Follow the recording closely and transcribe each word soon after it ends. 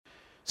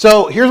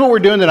So here's what we're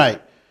doing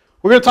tonight.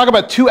 We're going to talk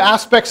about two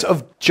aspects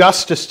of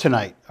justice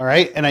tonight, all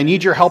right? And I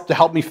need your help to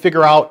help me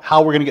figure out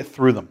how we're going to get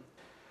through them.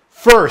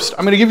 First,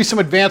 I'm going to give you some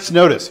advance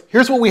notice.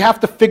 Here's what we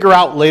have to figure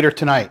out later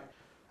tonight.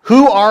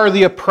 Who are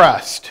the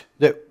oppressed?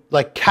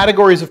 Like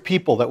categories of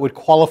people that would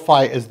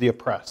qualify as the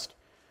oppressed.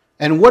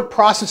 And what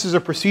processes or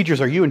procedures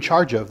are you in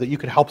charge of that you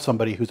could help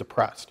somebody who's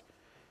oppressed?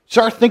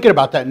 Start thinking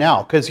about that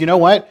now, because you know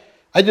what?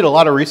 I did a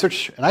lot of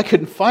research and I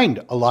couldn't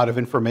find a lot of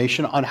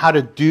information on how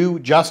to do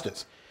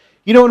justice.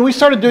 You know, when we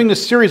started doing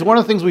this series, one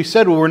of the things we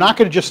said, well, we're not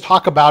going to just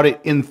talk about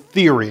it in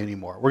theory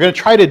anymore. We're going to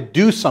try to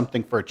do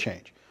something for a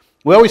change.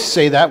 We always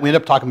say that, we end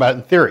up talking about it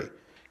in theory.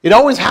 It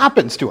always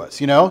happens to us,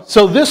 you know?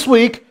 So this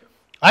week,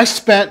 I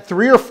spent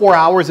 3 or 4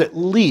 hours at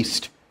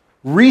least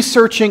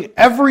researching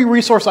every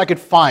resource I could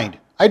find.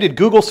 I did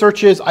Google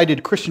searches, I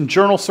did Christian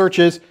Journal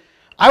searches.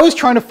 I was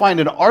trying to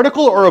find an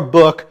article or a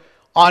book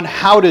on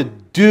how to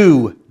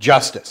do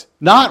justice.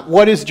 Not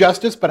what is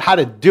justice, but how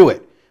to do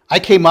it. I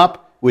came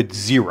up with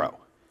zero.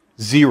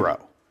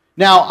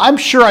 Now, I'm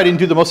sure I didn't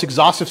do the most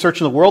exhaustive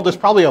search in the world. There's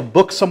probably a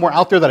book somewhere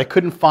out there that I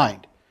couldn't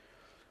find.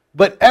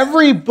 But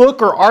every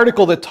book or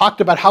article that talked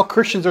about how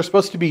Christians are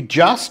supposed to be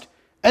just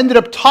ended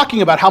up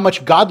talking about how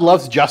much God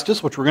loves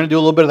justice, which we're going to do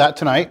a little bit of that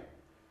tonight.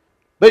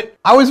 But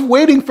I was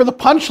waiting for the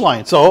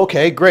punchline. So,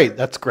 okay, great.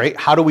 That's great.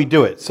 How do we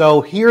do it?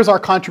 So here's our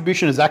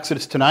contribution as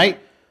Exodus tonight.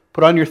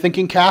 Put on your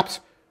thinking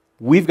caps.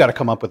 We've got to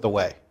come up with the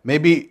way.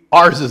 Maybe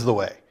ours is the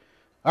way.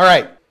 All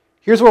right.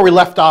 Here's where we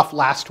left off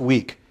last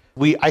week.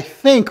 We, I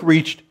think,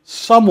 reached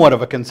somewhat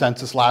of a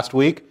consensus last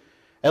week.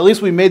 At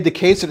least we made the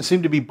case and it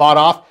seemed to be bought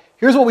off.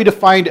 Here's what we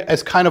defined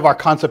as kind of our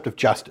concept of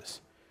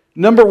justice.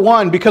 Number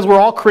one, because we're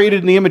all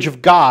created in the image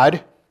of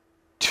God.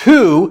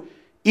 2,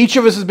 each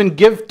of us has been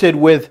gifted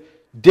with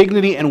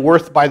dignity and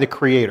worth by the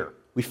Creator.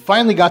 We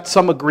finally got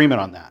some agreement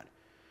on that.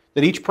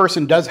 That each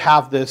person does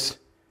have this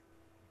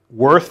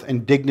worth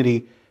and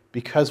dignity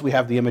because we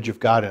have the image of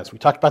God in us. We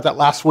talked about that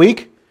last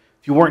week.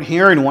 If you weren't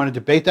here and want to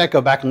debate that, go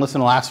back and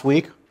listen to last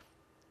week.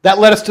 That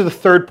led us to the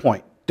third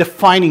point,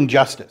 defining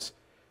justice.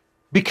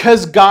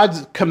 Because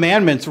God's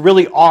commandments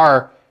really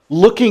are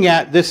looking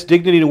at this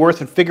dignity and worth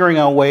and figuring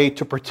out a way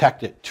to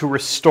protect it, to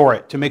restore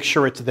it, to make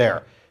sure it's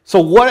there. So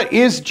what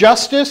is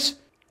justice?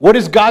 What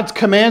is God's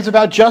commands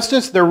about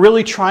justice? They're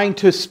really trying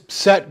to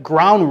set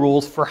ground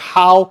rules for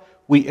how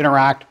we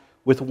interact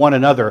with one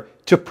another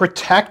to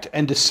protect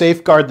and to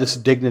safeguard this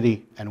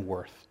dignity and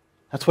worth.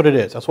 That's what it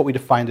is. That's what we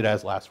defined it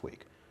as last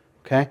week.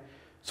 Okay?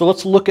 So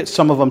let's look at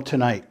some of them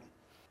tonight.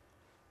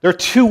 There are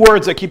 2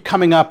 words that keep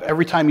coming up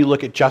every time you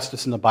look at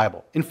justice in the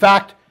Bible. In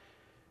fact,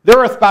 there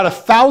are about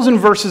 1,000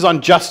 verses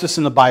on justice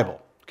in the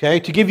Bible. Okay?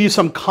 To give you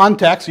some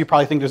context, you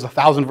probably think there's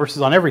 1,000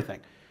 verses on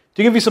everything.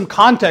 To give you some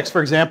context, for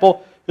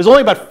example, there's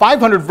only about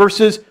 500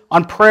 verses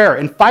on prayer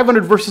and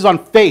 500 verses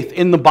on faith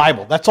in the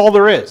Bible. That's all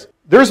there is.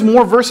 There's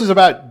more verses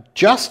about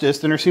justice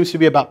than there seems to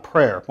be about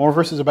prayer. More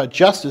verses about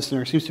justice than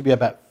there seems to be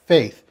about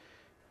faith.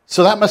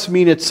 So that must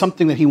mean it's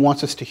something that he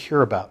wants us to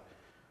hear about.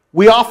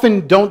 We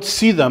often don't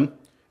see them.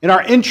 In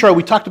our intro,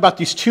 we talked about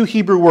these 2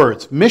 Hebrew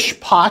words,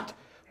 mishpat,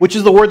 which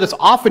is the word that's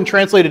often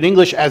translated in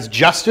English as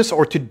justice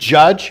or to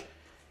judge,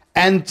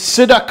 and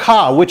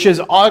tzedakah, which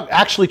is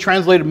actually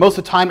translated most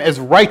of the time as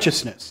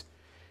righteousness.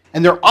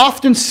 And they're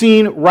often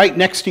seen right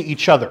next to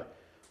each other.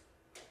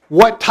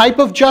 What type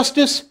of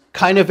justice?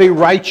 Kind of a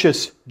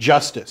righteous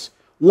justice.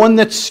 One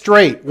that's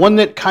straight, one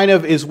that kind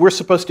of is we're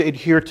supposed to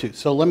adhere to.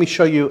 So let me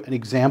show you an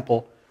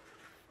example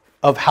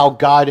of how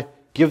God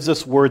gives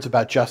us words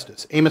about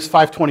justice. Amos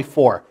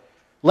 5:24.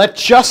 Let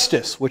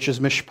justice, which is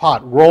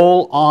mishpat,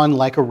 roll on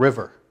like a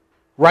river.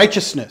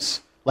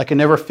 Righteousness, like a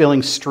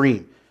never-failing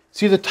stream.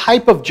 See, the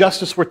type of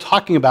justice we're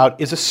talking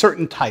about is a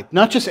certain type,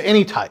 not just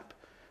any type.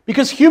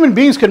 Because human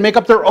beings can make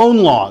up their own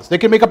laws. They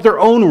can make up their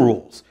own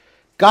rules.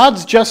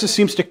 God's justice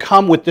seems to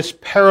come with this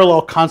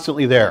parallel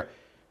constantly there.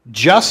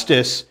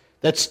 Justice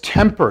that's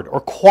tempered or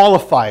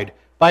qualified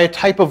by a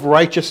type of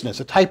righteousness,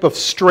 a type of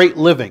straight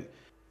living.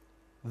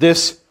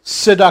 This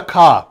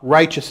tzedakah,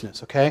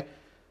 righteousness, okay?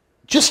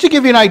 Just to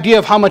give you an idea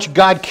of how much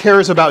God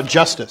cares about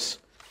justice.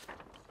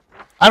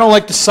 I don't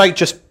like to cite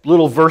just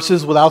little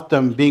verses without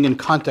them being in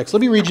context.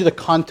 Let me read you the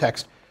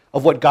context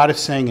of what God is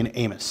saying in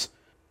Amos.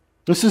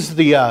 This is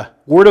the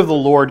word of the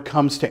Lord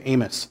comes to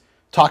Amos,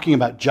 talking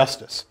about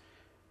justice.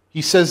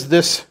 He says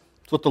this,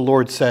 is what the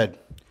Lord said.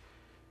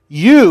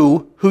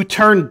 You who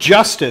turn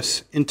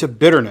justice into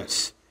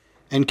bitterness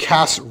and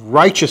cast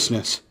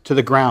righteousness to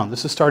the ground.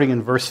 This is starting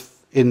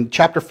in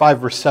chapter 5,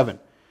 verse 7.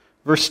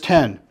 Verse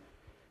 10.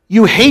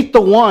 You hate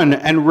the one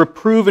and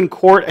reprove in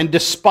court and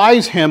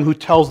despise him who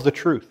tells the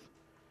truth.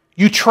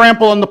 You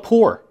trample on the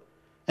poor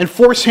and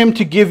force him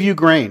to give you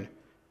grain.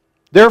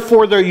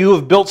 Therefore, though you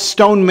have built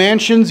stone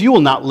mansions, you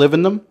will not live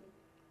in them.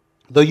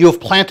 Though you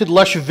have planted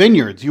lush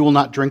vineyards, you will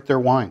not drink their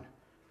wine.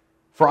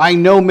 For I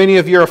know many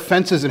of your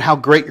offenses and how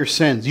great your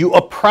sins. You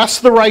oppress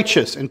the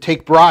righteous and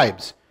take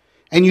bribes,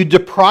 and you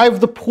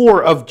deprive the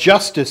poor of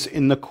justice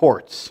in the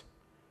courts.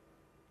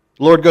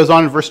 The Lord goes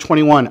on in verse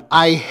 21,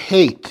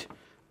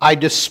 I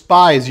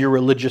despise your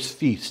religious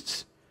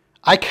feasts.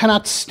 I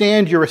cannot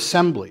stand your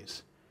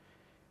assemblies.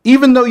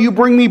 Even though you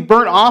bring me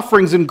burnt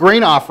offerings and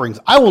grain offerings,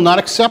 I will not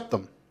accept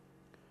them.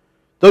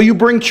 Though you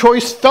bring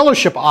choice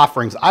fellowship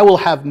offerings, I will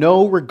have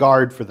no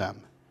regard for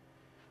them.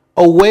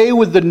 Away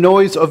with the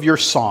noise of your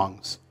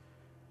songs.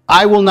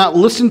 I will not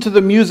listen to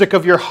the music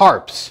of your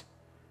harps.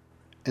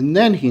 And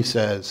then he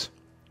says,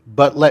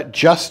 but let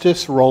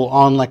justice roll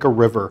on like a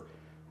river,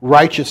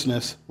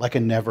 righteousness like a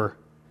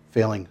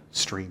never-failing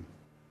stream.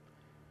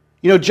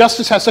 You know,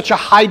 justice has such a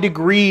high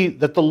degree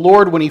that the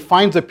Lord, when he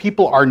finds that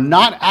people are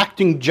not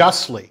acting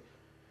justly,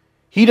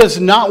 he does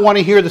not want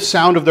to hear the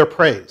sound of their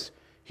praise.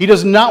 He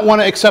does not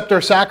want to accept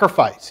their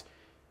sacrifice.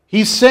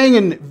 He's saying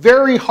in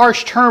very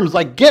harsh terms,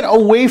 like, get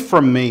away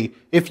from me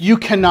if you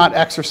cannot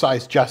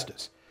exercise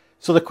justice.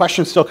 So the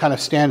question still kind of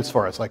stands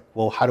for us, like,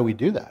 well, how do we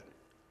do that?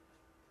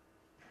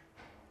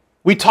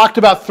 We talked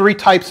about 3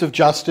 types of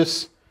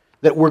justice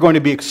that we're going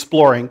to be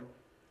exploring.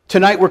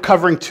 Tonight we're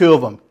covering 2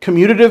 of them.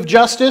 Commutative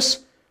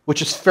justice,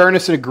 which is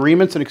fairness in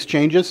agreements and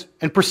exchanges,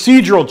 and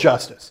procedural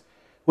justice,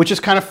 which is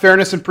kind of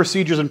fairness in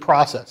procedures and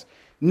process.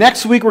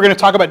 Next week we're going to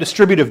talk about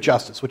distributive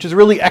justice, which is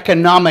really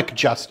economic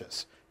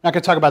justice. Not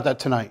going to talk about that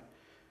tonight.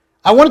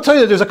 I want to tell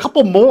you that there's a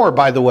couple more,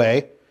 by the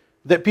way,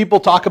 that people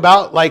talk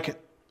about. Like,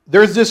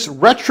 there's this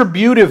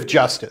retributive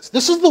justice.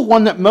 This is the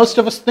one that most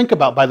of us think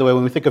about, by the way,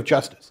 when we think of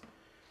justice.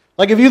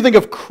 Like, if you think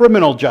of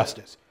criminal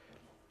justice,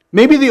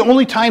 maybe the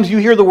only times you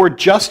hear the word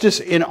justice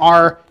in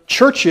our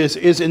churches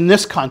is in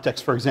this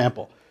context, for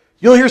example.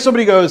 You'll hear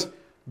somebody goes,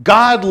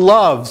 God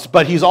loves,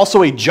 but he's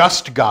also a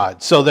just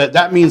God, so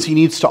that means he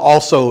needs to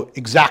also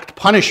exact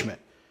punishment.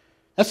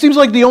 That seems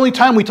like the only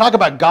time we talk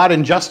about God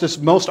and justice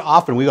most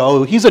often. We go,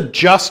 oh, he's a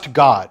just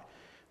God.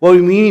 What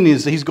we mean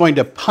is that he's going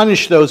to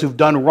punish those who've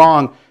done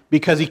wrong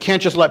because he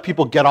can't just let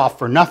people get off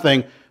for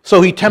nothing,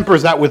 so he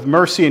tempers that with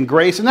mercy and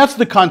grace, and that's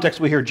the context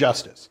we hear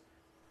justice.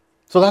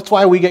 So that's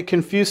why we get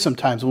confused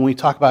sometimes when we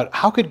talk about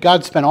how could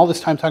God spend all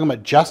this time talking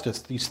about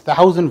justice, these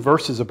 1,000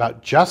 verses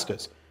about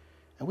justice,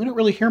 and we don't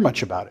really hear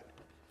much about it.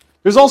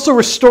 There's also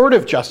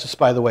restorative justice,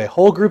 by the way,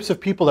 whole groups of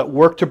people that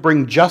work to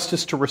bring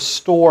justice to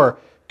restore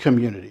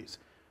communities.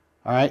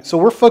 All right, so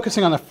we're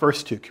focusing on the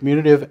first 2,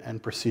 commutative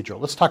and procedural.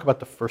 Let's talk about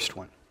the first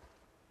one.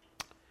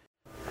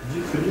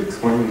 Could you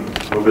explain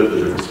a little bit the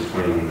difference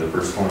between the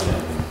first one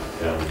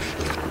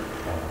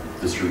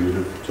and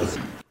distributive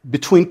justice?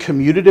 Between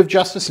commutative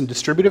justice and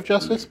distributive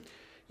justice?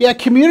 Yeah,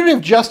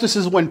 commutative justice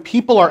is when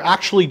people are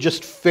actually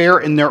just fair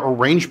in their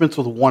arrangements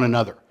with one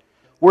another.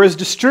 Whereas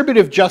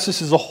distributive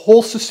justice is a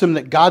whole system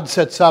that God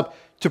sets up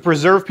to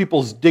preserve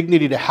people's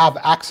dignity, to have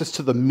access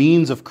to the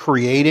means of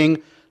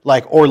creating,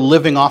 or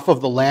living off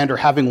of the land, or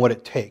having what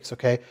it takes,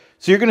 okay?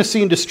 So you're going to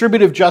see in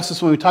distributive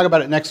justice, when we talk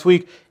about it next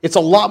week, it's a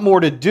lot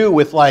more to do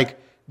with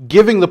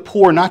giving the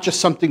poor not just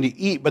something to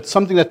eat, but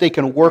something that they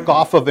can work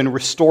off of and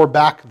restore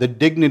back the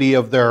dignity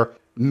of their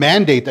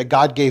mandate that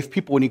God gave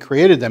people when he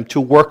created them to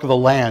work the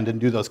land and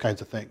do those kinds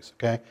of things,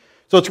 okay?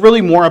 So it's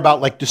really more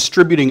about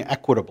distributing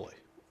equitably.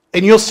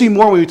 And you'll see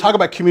more when we talk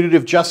about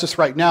commutative justice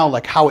right now,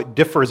 how it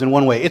differs in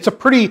one way. It's a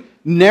pretty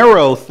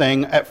narrow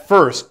thing at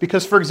first,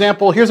 because, for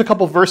example, here's a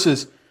couple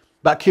verses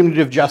about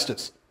commutative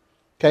justice.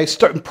 Okay,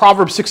 start in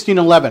Proverbs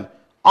 16:11.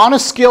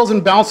 Honest scales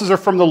and balances are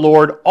from the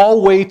Lord.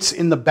 All weights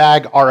in the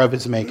bag are of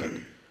his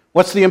making.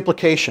 What's the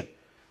implication?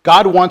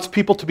 God wants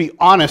people to be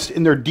honest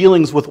in their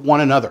dealings with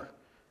one another.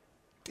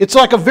 It's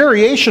like a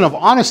variation of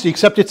honesty,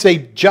 except it's a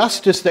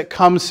justice that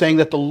comes saying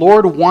that the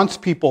Lord wants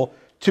people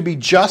to be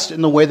just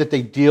in the way that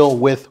they deal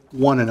with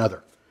one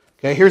another.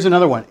 Okay, here's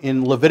another one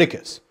in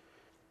Leviticus.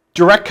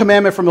 Direct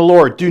commandment from the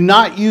Lord. Do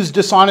not use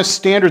dishonest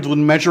standards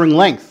when measuring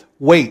length,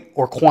 weight,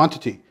 or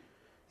quantity.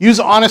 Use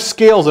honest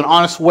scales and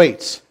honest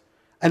weights.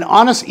 An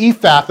honest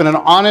ephah and an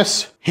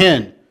honest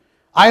hin.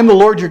 I am the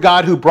Lord your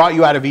God who brought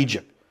you out of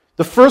Egypt.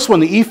 The first one,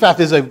 the ephah,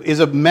 is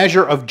a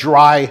measure of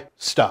dry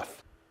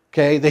stuff.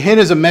 Okay, the hin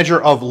is a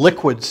measure of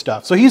liquid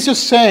stuff. So he's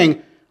just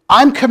saying,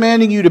 I'm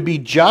commanding you to be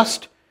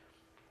just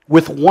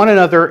with one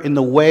another in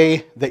the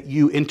way that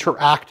you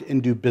interact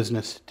and do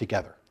business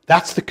together.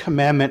 That's the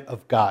commandment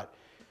of God.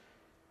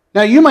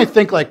 Now you might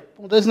think well,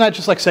 isn't that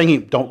just like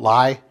saying don't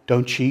lie,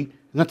 don't cheat?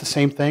 Isn't that the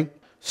same thing?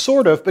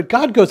 Sort of, but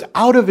God goes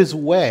out of his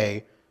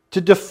way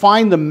to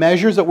define the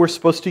measures that we're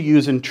supposed to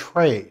use in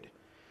trade.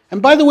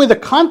 And by the way, the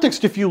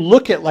context, if you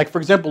look at, for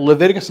example,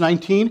 Leviticus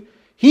 19,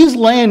 he's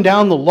laying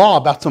down the law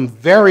about some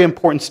very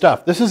important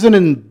stuff. This isn't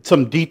in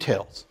some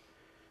details.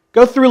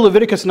 Go through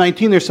Leviticus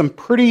 19, there's some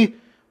pretty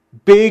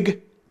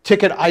big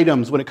ticket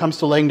items when it comes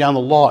to laying down the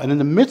law. And in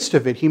the midst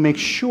of it, he makes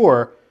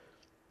sure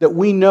that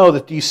we know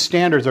that these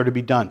standards are to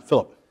be done.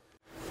 Philip.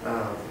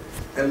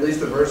 At least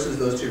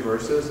those 2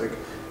 verses,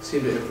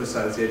 seem to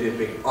emphasize the idea of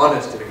being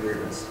honest in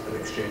agreements and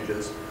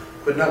exchanges,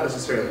 but not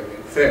necessarily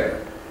being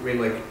fair. I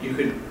mean, you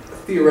could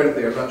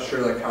theoretically, I'm not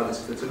sure how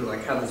this fits into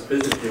how this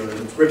business deal is.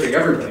 It's ripping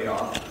everybody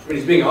off. I mean,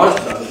 he's being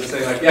honest about it. They're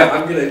saying yeah,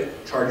 I'm going to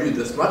charge you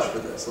this much for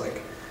this.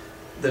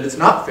 That it's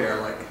not fair.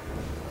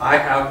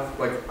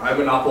 I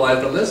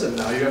monopolized on this, and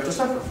now you have to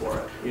suffer for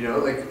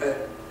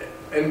it.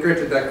 And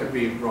granted, that could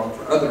be wrong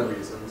for other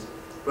reasons.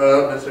 But I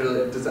don't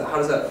necessarily, how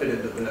does that fit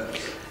into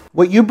this?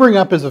 What you bring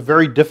up is a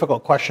very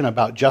difficult question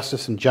about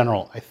justice in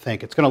general, I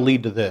think. It's going to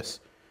lead to this.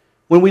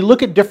 When we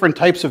look at different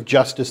types of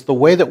justice, the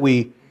way that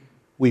we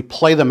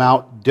play them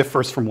out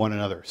differs from one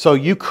another. So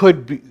you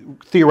could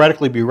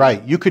theoretically be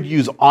right. You could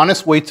use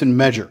honest weights and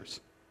measures,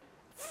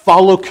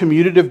 follow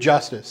commutative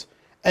justice,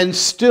 and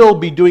still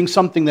be doing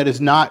something that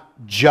is not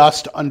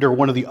just under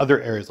one of the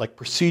other areas, like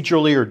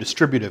procedurally or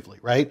distributively,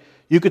 right?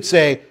 You could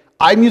say,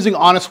 I'm using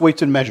honest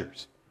weights and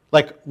measures.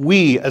 Like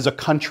we, as a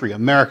country,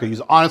 America,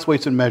 use honest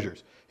weights and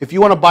measures. If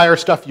you want to buy our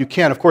stuff, you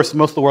can. Of course,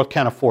 most of the world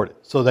can't afford it.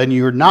 So then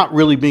you're not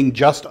really being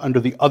just under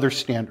the other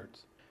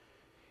standards.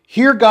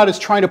 Here, God is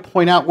trying to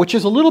point out, which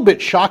is a little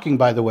bit shocking,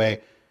 by the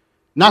way,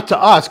 not to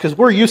us, because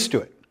we're used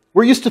to it.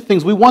 We're used to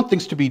things. We want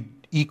things to be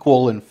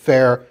equal and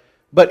fair.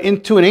 But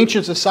into an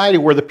ancient society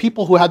where the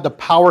people who had the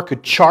power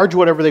could charge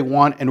whatever they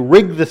want and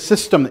rig the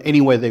system any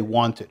way they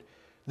wanted,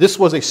 this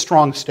was a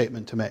strong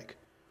statement to make.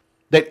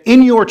 That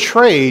in your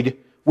trade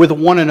with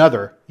one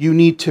another, you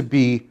need to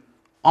be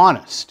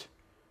honest.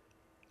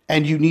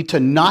 And you need to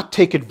not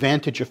take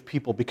advantage of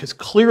people, because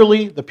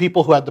clearly the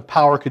people who had the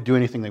power could do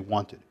anything they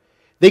wanted.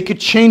 They could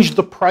change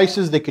the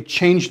prices, they could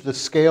change the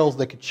scales,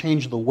 they could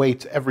change the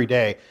weights every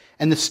day.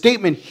 And the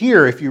statement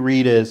here, if you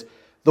read, is,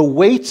 the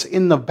weights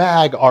in the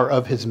bag are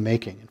of his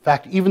making. In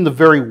fact, even the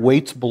very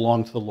weights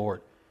belong to the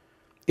Lord.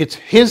 It's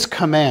his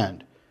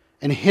command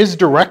and his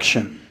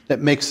direction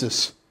that makes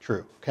this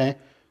true, okay?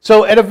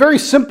 So at a very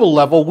simple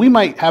level, we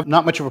might have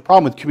not much of a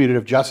problem with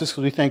commutative justice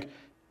because we think,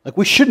 like,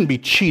 we shouldn't be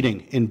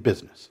cheating in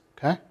business,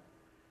 okay?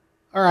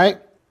 All right,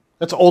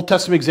 that's an Old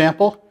Testament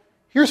example.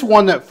 Here's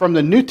one that from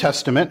the New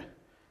Testament.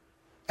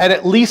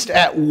 At least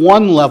at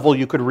one level,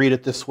 you could read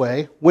it this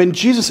way. When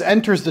Jesus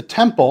enters the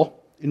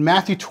temple in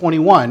Matthew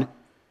 21,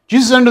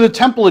 Jesus entered the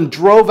temple and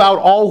drove out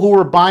all who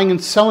were buying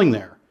and selling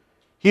there.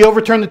 He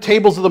overturned the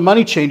tables of the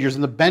money changers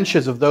and the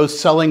benches of those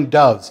selling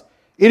doves.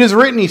 It is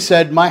written, he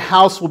said, my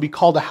house will be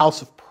called a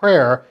house of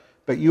prayer,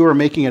 but you are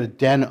making it a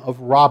den of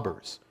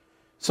robbers.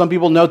 Some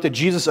people note that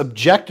Jesus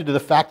objected to the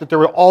fact that there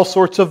were all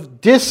sorts of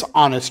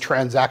dishonest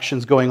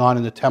transactions going on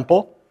in the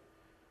temple.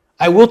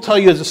 I will tell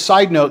you as a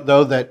side note,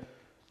 though, that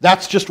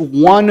that's just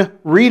one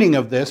reading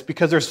of this,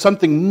 because there's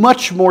something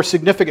much more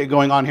significant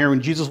going on here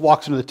when Jesus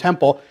walks into the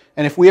temple.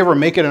 And if we ever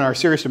make it in our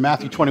series to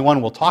Matthew 21,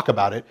 we'll talk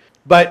about it.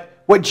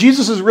 But what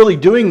Jesus is really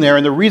doing there,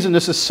 and the reason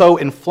this is so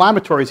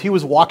inflammatory, is he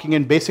was walking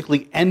in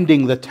basically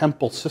ending the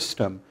temple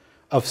system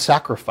of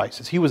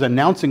sacrifices. He was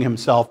announcing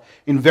himself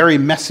in very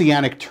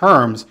messianic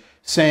terms,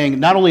 saying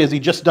not only has he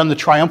just done the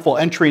triumphal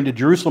entry into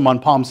Jerusalem on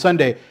Palm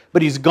Sunday,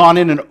 but he's gone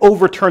in and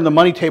overturned the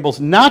money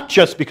tables, not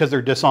just because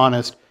they're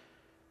dishonest,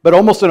 but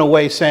almost in a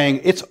way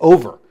saying, it's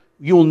over.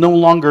 You will no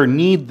longer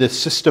need this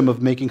system of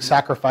making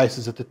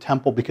sacrifices at the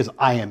temple because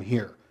I am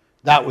here.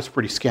 That was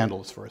pretty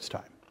scandalous for its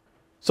time.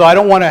 So I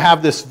don't want to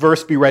have this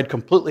verse be read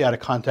completely out of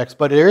context,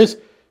 but there is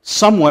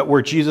somewhat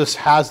where Jesus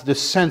has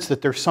this sense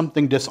that there's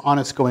something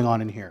dishonest going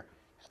on in here.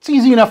 It's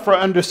easy enough for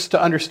us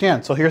to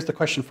understand. So here's the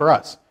question for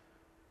us.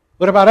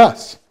 What about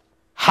us?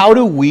 How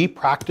do we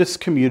practice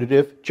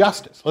commutative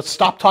justice? Let's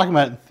stop talking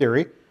about it in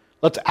theory.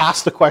 Let's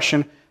ask the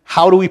question,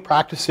 how do we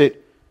practice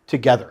it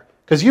together?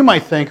 Because you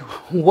might think,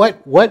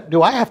 what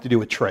do I have to do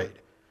with trade?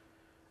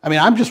 I mean,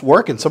 I'm just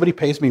working. Somebody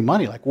pays me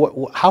money. Like,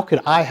 how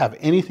could I have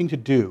anything to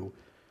do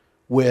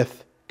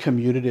with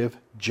commutative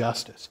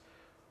justice?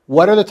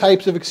 What are the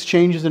types of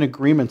exchanges and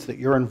agreements that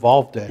you're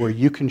involved in where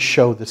you can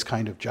show this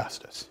kind of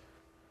justice?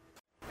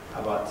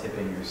 How about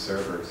tipping your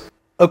servers?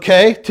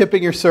 Okay,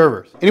 tipping your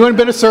servers. Anyone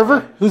been a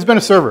server? Who's been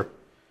a server?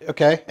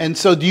 Okay, and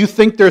so do you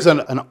think there's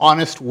an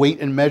honest weight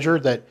and measure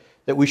that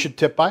we should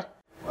tip by?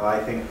 Well, I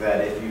think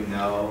that if you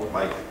know,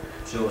 like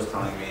Jill was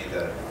telling me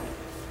that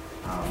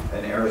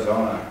in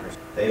Arizona,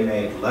 they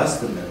made less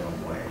than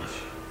minimum wage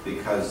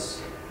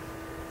because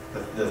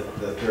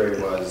the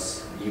theory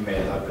was you made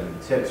it up in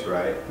tips,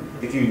 right?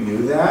 If you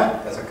knew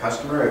that as a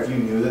customer, if you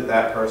knew that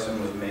that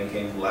person was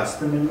making less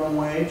than minimum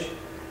wage,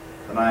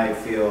 then I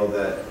feel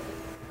that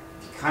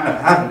you kind of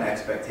have an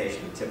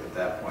expectation to tip at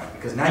that point,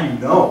 because now you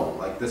know,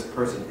 like, this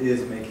person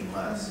is making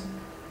less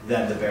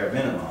than the bare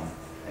minimum,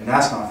 and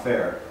that's not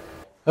fair.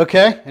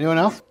 Okay, anyone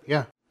else?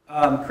 Yeah.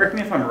 Correct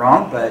me if I'm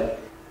wrong, but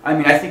I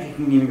mean, I think it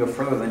can even go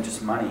further than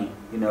just money.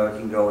 You know, it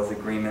can go with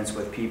agreements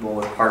with people,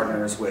 with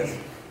partners,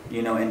 with,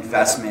 you know,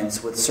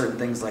 investments, with certain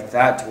things like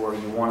that, to where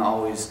you want to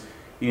always,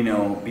 you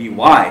know, be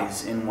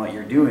wise in what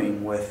you're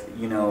doing with,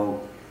 you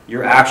know,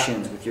 your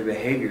actions, with your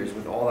behaviors,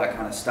 with all that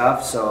kind of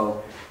stuff.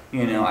 So,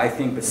 you know, I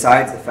think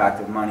besides the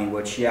fact of money,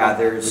 which, yeah,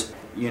 there's,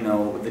 you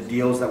know, the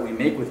deals that we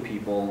make with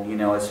people, you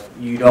know, is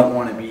you don't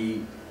want to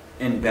be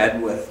in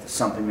bed with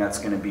something that's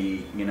going to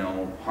be, you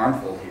know,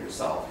 harmful to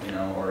yourself, you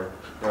know,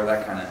 or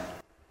that kind of.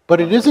 But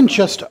it isn't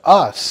just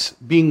us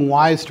being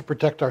wise to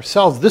protect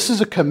ourselves. This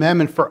is a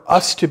commandment for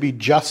us to be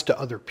just to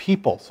other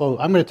people. So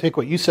I'm going to take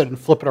what you said and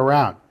flip it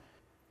around.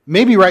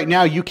 Maybe right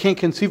now you can't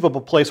conceive of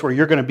a place where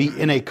you're going to be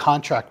in a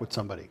contract with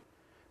somebody.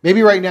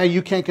 Maybe right now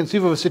you can't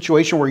conceive of a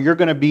situation where you're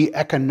going to be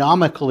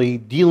economically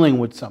dealing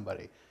with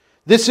somebody.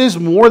 This is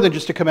more than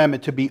just a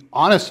commandment to be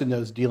honest in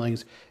those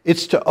dealings.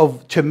 It's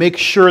to make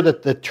sure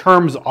that the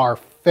terms are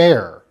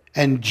fair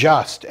and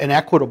just and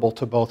equitable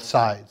to both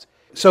sides.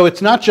 So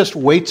it's not just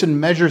weights and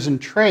measures in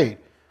trade.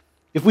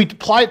 If we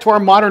apply it to our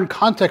modern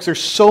context,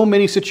 there's so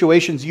many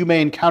situations you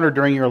may encounter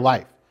during your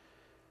life.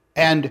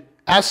 And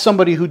as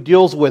somebody who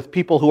deals with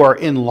people who are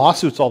in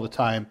lawsuits all the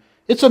time,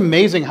 it's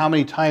amazing how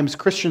many times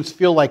Christians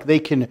feel like they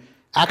can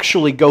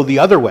actually go the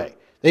other way.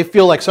 They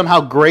feel like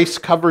somehow grace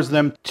covers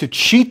them to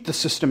cheat the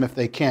system if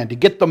they can, to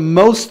get the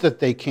most that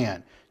they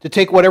can, to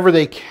take whatever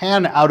they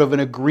can out of an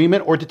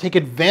agreement, or to take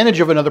advantage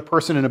of another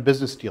person in a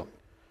business deal.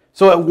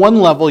 So at one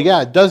level,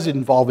 yeah, it does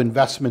involve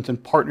investments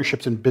and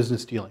partnerships and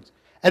business dealings.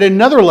 At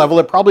another level,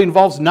 it probably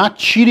involves not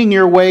cheating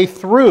your way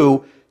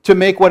through to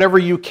make whatever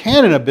you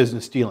can in a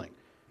business dealing,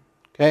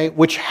 okay,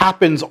 which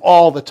happens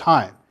all the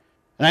time.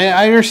 And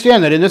I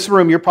understand that in this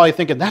room, you're probably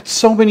thinking, that's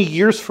so many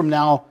years from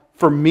now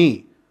for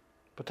me.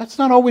 But that's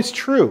not always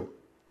true.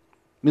 I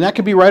mean, that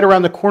could be right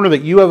around the corner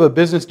that you have a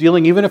business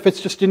dealing, even if it's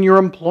just in your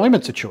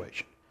employment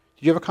situation.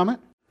 Did you have a comment?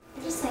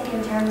 I just think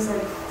in terms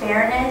of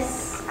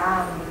fairness,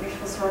 you're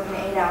supposed to work an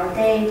 8-hour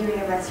day, doing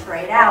your best for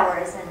 8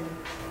 hours, and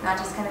not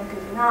just kind of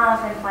goofing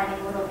off and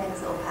finding little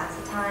things that will pass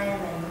the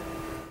time.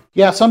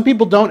 Yeah, some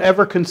people don't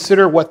ever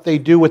consider what they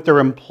do with their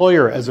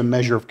employer as a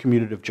measure of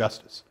commutative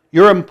justice.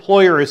 Your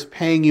employer is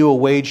paying you a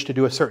wage to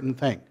do a certain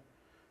thing.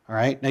 All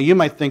right? Now, you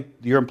might think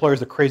your employer is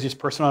the craziest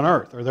person on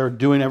earth, or they're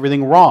doing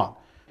everything wrong.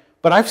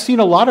 But I've seen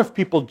a lot of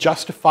people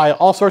justify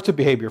all sorts of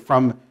behavior,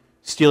 from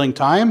stealing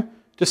time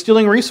to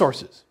stealing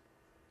resources.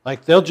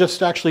 Like, they'll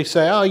just actually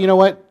say, oh, you know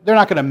what? They're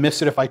not going to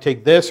miss it if I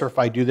take this, or if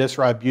I do this,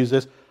 or I abuse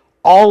this.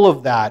 All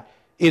of that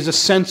is a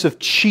sense of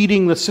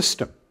cheating the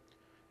system.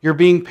 You're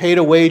being paid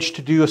a wage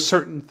to do a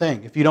certain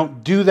thing. If you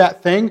don't do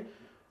that thing,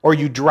 or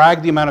you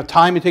drag the amount of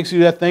time it takes to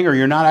do that thing, or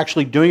you're not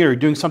actually doing it, or you're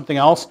doing something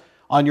else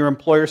on your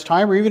employer's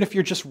time, or even if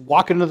you're just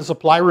walking into the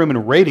supply room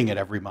and rating it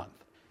every month.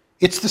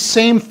 It's the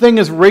same thing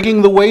as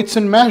rigging the weights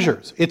and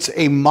measures. It's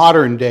a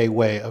modern day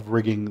way of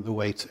rigging the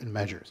weights and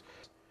measures.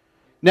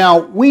 Now,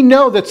 we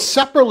know that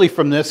separately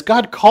from this,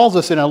 God calls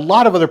us in a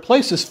lot of other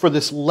places for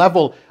this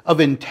level of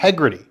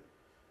integrity.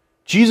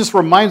 Jesus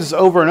reminds us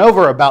over and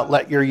over about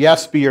let your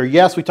yes be your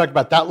yes. We talked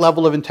about that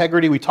level of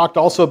integrity. We talked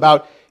also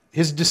about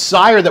his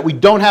desire that we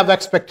don't have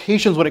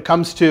expectations when it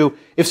comes to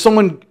if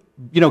someone,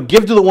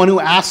 give to the one who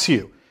asks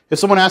you. If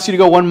someone asks you to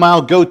go 1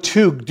 mile, go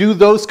 2. Do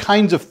those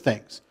kinds of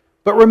things.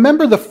 But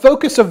remember, the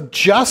focus of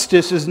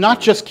justice is not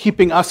just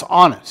keeping us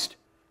honest.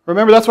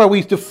 Remember, that's why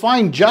we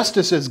define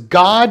justice as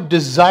God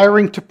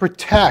desiring to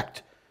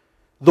protect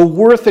the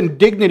worth and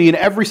dignity in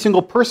every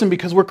single person,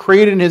 because we're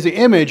created in his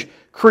image,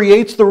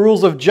 creates the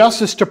rules of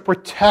justice to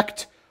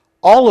protect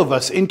all of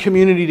us in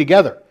community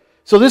together.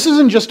 So this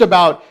isn't just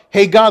about,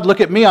 hey, God,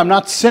 look at me, I'm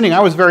not sinning,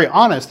 I was very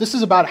honest. This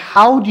is about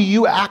how do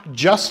you act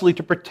justly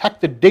to protect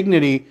the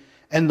dignity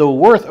and the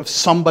worth of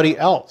somebody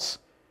else.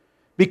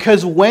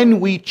 Because when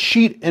we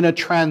cheat in a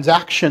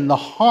transaction, the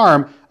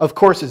harm, of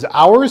course, is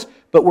ours,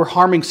 but we're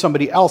harming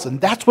somebody else. And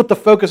that's what the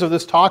focus of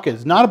this talk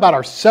is, not about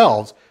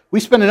ourselves.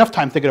 We spend enough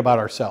time thinking about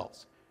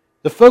ourselves.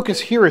 The focus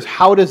here is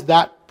how does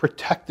that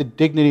protect the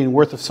dignity and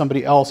worth of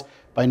somebody else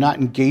by not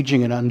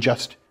engaging in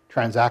unjust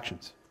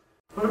transactions.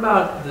 What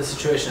about the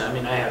situation? I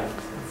mean, I have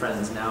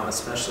friends now,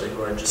 especially,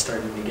 who are just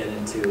starting to get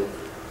into,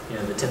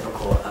 the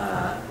typical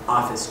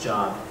office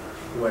job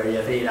where you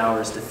have 8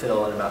 hours to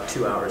fill and about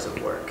 2 hours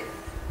of work.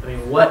 I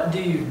mean, what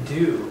do you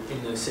do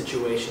in those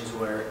situations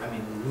where,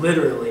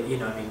 literally,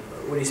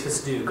 what are you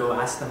supposed to do? Go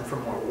ask them for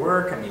more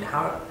work? I mean,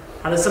 how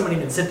does someone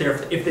even sit there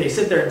if they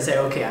sit there and say,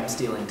 okay, I'm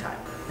stealing time?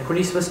 Like, what are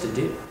you supposed to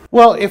do?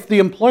 Well, if the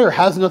employer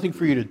has nothing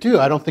for you to do,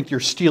 I don't think you're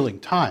stealing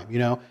time,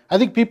 I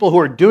think people who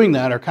are doing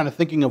that are kind of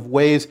thinking of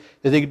ways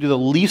that they can do the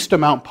least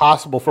amount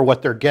possible for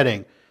what they're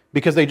getting,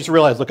 because they just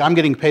realize, look, I'm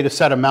getting paid a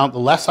set amount, the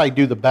less I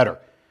do, the better.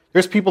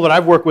 There's people that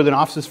I've worked with in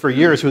offices for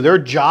years who their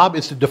job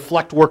is to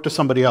deflect work to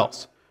somebody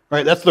else,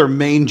 right? That's their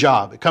main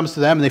job. It comes to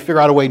them and they figure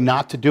out a way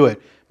not to do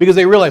it because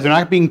they realize they're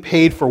not being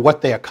paid for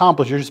what they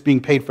accomplish, they're just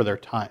being paid for their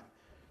time.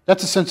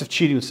 That's a sense of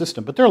cheating the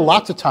system. But there are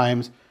lots of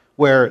times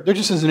where there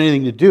just isn't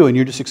anything to do and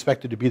you're just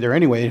expected to be there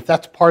anyway. If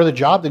that's part of the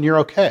job, then you're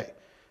okay.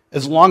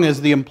 As long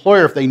as the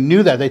employer, if they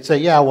knew that, they'd say,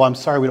 yeah, well, I'm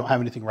sorry, we don't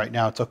have anything right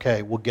now. It's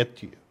okay, we'll get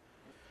to you.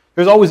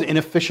 There's always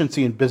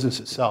inefficiency in business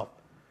itself.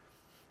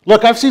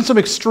 Look, I've seen some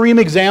extreme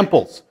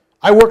examples.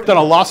 I worked on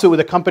a lawsuit with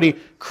a company,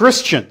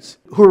 Christians,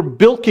 who were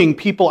bilking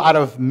people out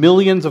of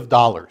millions of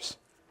dollars.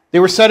 They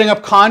were setting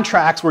up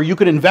contracts where you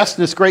could invest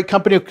in this great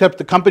company, except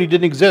the company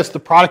didn't exist, the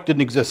product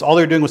didn't exist. All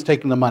they were doing was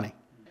taking the money.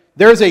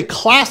 There's a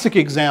classic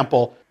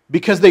example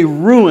because they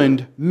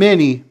ruined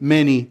many,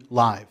 many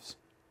lives.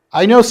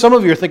 I know some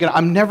of you are thinking,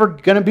 I'm never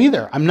going to be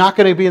there. I'm not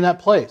going to be in that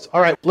place.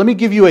 All right, let me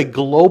give you a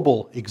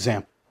global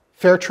example.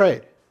 Fair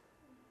trade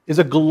is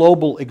a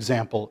global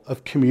example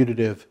of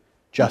commutative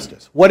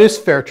justice. What is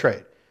fair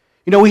trade?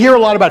 We hear a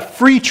lot about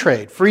free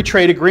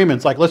trade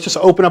agreements, like let's just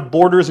open up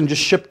borders and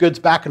just ship goods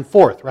back and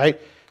forth, right?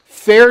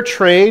 Fair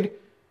trade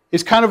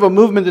is kind of a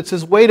movement that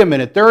says, wait a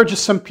minute, there are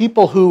just some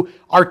people who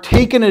are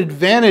taken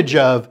advantage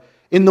of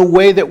in the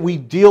way that we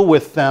deal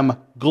with them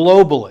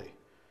globally.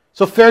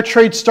 So fair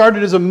trade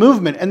started as a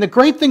movement. And the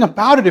great thing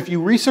about it, if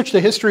you research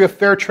the history of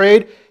fair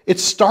trade, it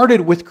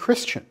started with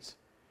Christians.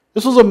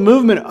 This was a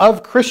movement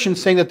of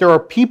Christians saying that there are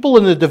people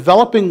in the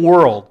developing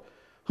world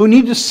who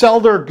need to sell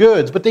their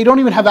goods, but they don't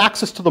even have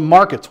access to the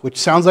markets, which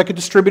sounds like a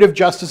distributive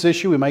justice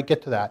issue. We might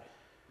get to that.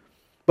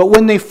 But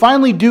when they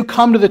finally do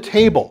come to the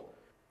table,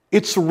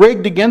 it's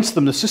rigged against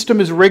them. The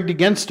system is rigged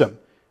against them.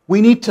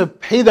 We need to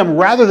pay them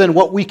rather than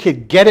what we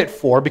could get it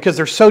for, because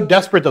they're so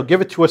desperate they'll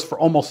give it to us for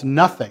almost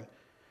nothing.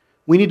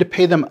 We need to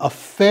pay them a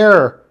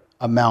fair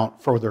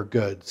amount for their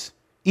goods,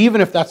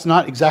 even if that's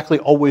not exactly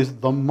always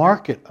the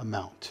market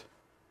amount,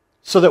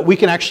 so that we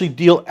can actually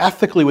deal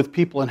ethically with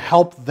people and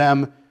help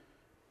them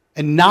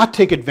and not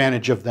take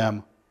advantage of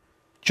them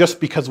just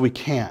because we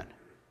can.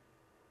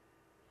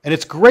 And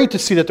it's great to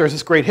see that there's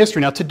this great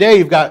history. Now today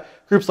you've got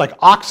groups like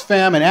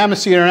Oxfam and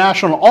Amnesty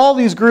International and all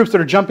these groups that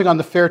are jumping on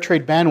the fair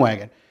trade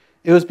bandwagon.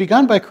 It was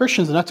begun by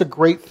Christians, and that's a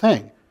great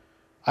thing.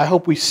 I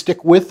hope we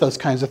stick with those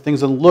kinds of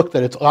things and look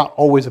that it's not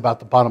always about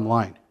the bottom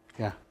line.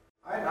 Yeah.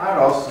 I'd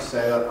also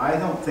say that I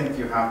don't think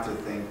you have to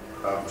think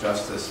of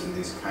justice in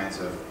these kinds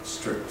of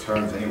strict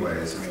terms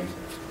anyways. I mean,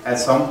 at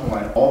some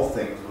point, all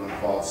things will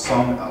involve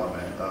some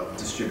element of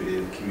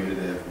distributive,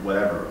 commutative,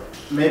 whatever.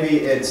 Maybe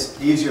it's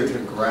easier to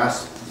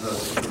grasp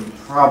the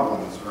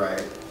problems,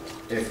 right,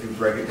 if you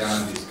break it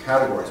down in these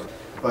categories.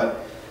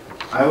 But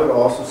I would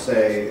also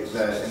say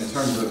that in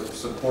terms of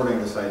supporting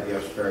this idea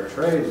of fair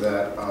trade,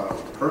 that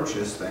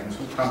purchase things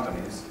from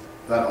companies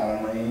that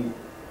only,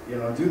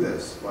 do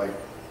this, like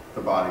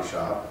the Body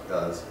Shop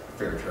does,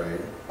 fair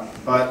trade.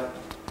 But,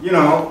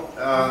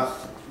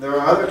 there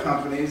are other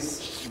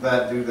companies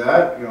that do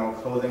that,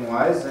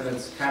 clothing-wise, and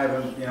it's kind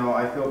of,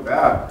 I feel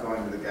bad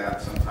going to the Gap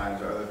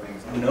sometimes or other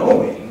things.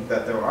 Knowing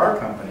that there are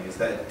companies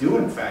that do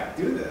in fact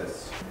do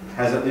this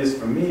has, at least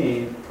for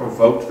me,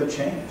 provoked the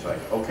change. Like,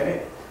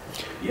 okay,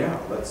 yeah,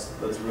 let's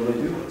really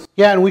do this.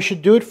 Yeah, and we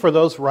should do it for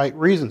those right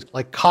reasons.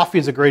 Like coffee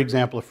is a great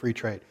example of free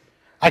trade.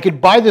 I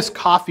could buy this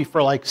coffee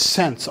for like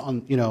cents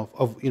on,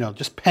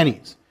 just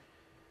pennies.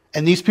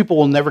 And these people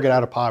will never get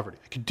out of poverty.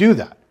 I could do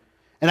that.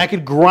 And I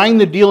could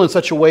grind the deal in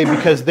such a way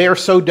because they are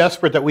so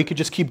desperate that we could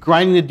just keep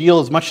grinding the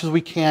deal as much as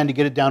we can to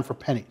get it down for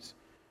pennies.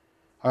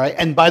 All right?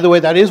 And by the way,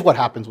 that is what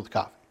happens with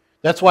coffee.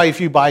 That's why if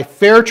you buy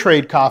fair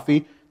trade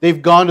coffee, they've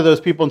gone to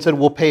those people and said,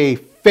 we'll pay a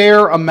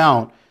fair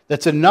amount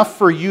that's enough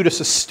for you to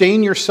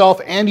sustain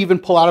yourself and even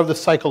pull out of the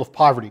cycle of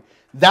poverty.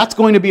 That's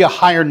going to be a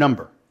higher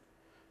number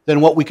than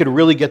what we could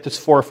really get this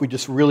for if we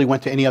just really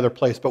went to any other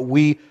place. But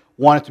we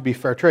want it to be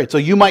fair trade. So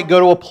you might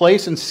go to a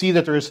place and see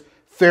that there's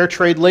fair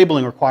trade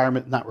labeling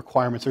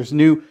requirements. There's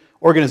new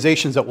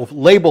organizations that will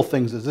label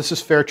things as this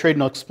is fair trade,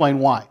 and they'll explain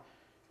why.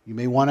 You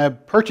may want to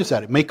purchase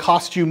that. It may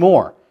cost you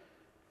more.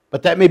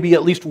 But that may be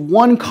at least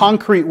one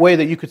concrete way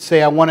that you could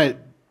say, I want to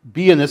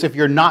be in this if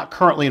you're not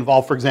currently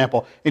involved, for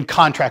example, in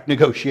contract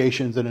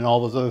negotiations and in all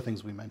those other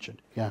things we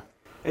mentioned. Yeah.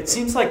 It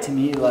seems like to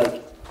me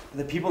like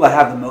the people that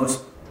have the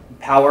most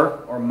power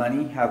or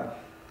money have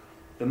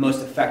the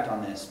most effect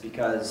on this,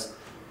 because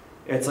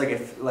it's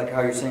like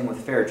how you're saying with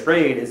fair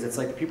trade is it's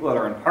like the people that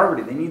are in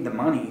poverty, they need the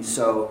money,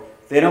 so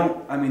they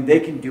don't, they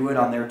can do it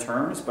on their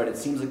terms, but it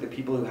seems like the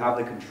people who have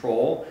the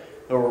control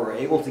or are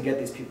able to get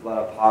these people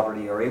out of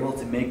poverty or able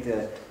to make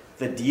the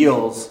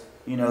deals,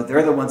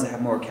 they're the ones that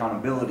have more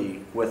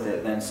accountability with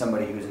it than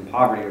somebody who's in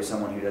poverty or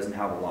someone who doesn't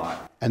have a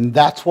lot. And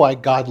that's why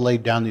God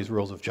laid down these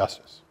rules of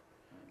justice.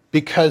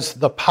 Because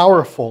the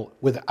powerful,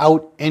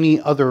 without any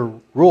other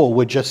rule,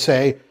 would just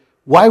say,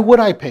 why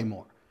would I pay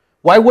more?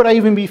 Why would I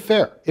even be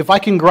fair? If I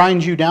can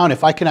grind you down,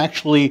 if I can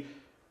actually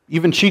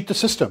even cheat the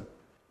system,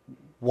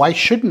 why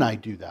shouldn't I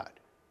do that?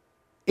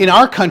 In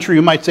our country,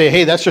 you might say,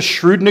 hey, that's just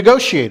shrewd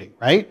negotiating,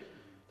 right?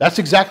 That's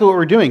exactly what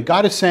we're doing.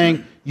 God is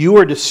saying, you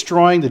are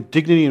destroying the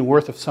dignity and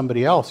worth of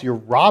somebody else. You're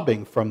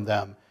robbing from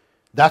them.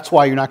 That's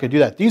why you're not going to do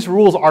that. These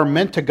rules are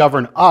meant to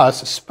govern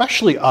us,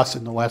 especially us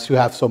in the West who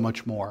have so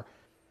much more,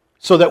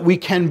 so that we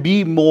can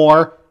be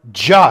more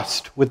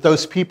just with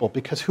those people.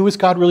 Because who is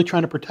God really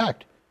trying to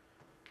protect?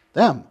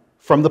 Them.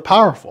 From the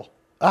powerful,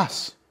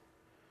 us.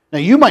 Now,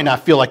 you might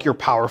not feel like you're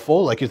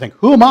powerful, like you think,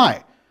 who am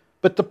I?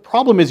 But the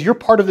problem is you're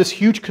part of this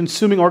huge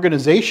consuming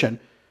organization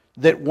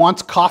that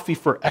wants coffee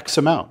for X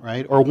amount,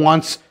 right? Or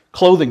wants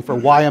clothing for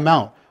Y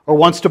amount, or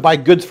wants to buy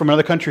goods from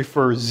another country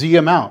for Z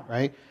amount,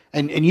 right?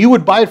 And you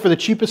would buy it for the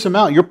cheapest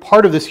amount. You're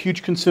part of this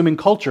huge consuming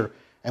culture.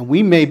 And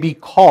we may be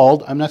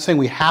called, I'm not saying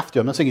we have to,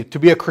 I'm not saying to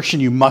be a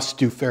Christian you must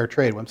do fair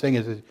trade. What I'm saying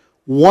is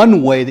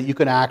one way that you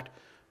can act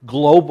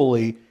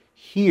globally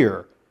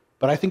here.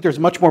 But I think there's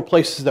much more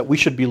places that we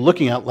should be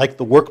looking at, like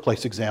the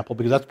workplace example,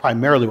 because that's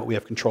primarily what we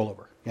have control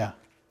over. Yeah.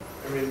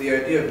 The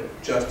idea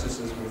of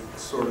justice, as we've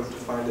sort of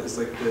defined it, is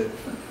like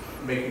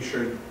making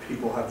sure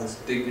people have this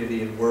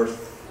dignity and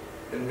worth,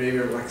 and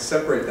maybe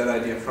separate that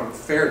idea from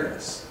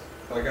fairness.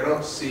 I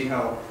don't see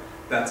how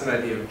that's an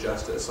idea of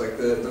justice.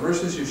 The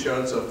verses you've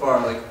shown so far,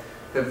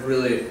 have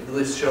really at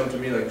least shown to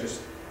me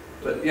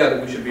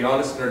that we should be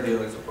honest in our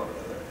dealings with one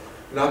another.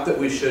 Not that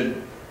we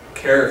should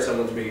care if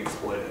someone's being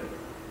exploited.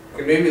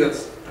 And maybe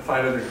that's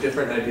defined under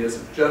different ideas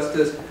of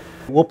justice.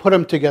 We'll put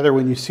them together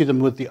when you see them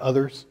with the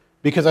others,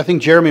 because I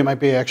think Jeremy might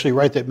be actually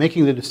right that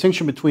making the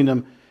distinction between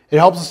them, it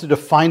helps us to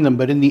define them,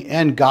 but in the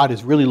end, God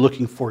is really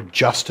looking for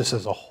justice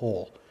as a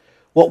whole.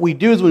 What we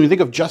do is when we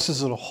think of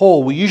justice as a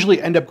whole, we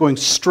usually end up going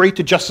straight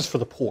to justice for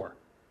the poor.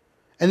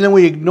 And then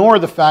we ignore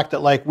the fact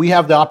that like we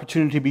have the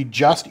opportunity to be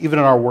just even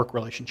in our work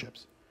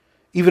relationships,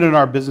 even in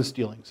our business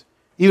dealings,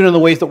 even in the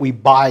ways that we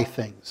buy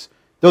things.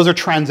 Those are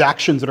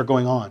transactions that are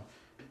going on.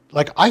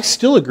 Like I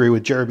still agree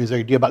with Jeremy's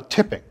idea about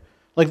tipping.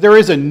 Like there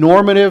is a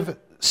normative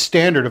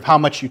standard of how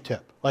much you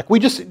tip. Like we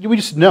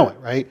just know it,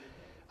 right?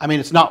 I mean,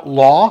 it's not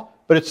law,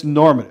 but it's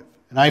normative.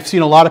 And I've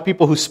seen a lot of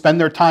people who spend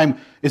their time,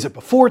 is it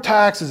before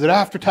tax, is it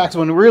after tax?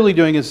 What we're really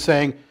doing is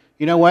saying,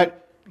 you know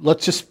what,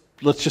 let's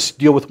just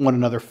deal with one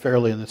another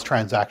fairly in this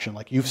transaction.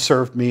 Like you've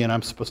served me and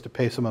I'm supposed to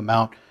pay some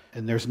amount,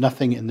 and there's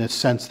nothing in this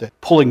sense that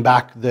pulling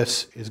back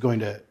this is going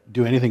to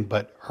do anything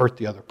but hurt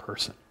the other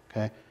person,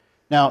 okay?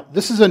 Now,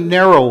 this is a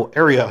narrow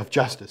area of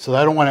justice, so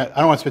I don't want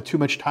to spend too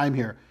much time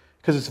here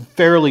because it's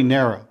fairly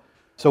narrow.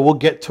 So we'll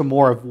get to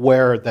more of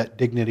where that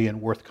dignity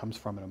and worth comes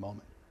from in a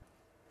moment.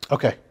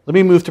 Okay, let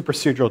me move to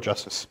procedural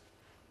justice.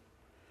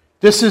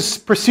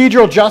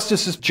 Procedural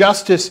justice is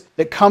justice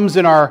that comes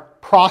in our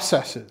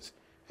processes,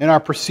 in our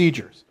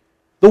procedures.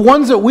 The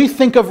ones that we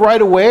think of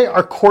right away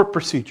are court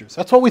procedures.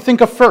 That's what we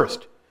think of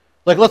first.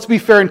 Like, let's be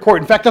fair in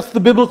court. In fact, that's the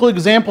biblical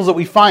examples that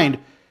we find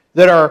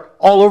that are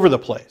all over the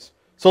place.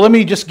 So let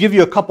me just give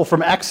you a couple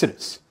from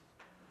Exodus.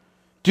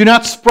 Do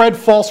not spread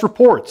false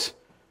reports.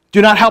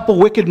 Do not help a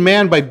wicked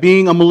man by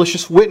being a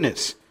malicious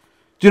witness.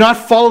 Do not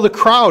follow the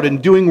crowd in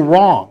doing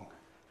wrong.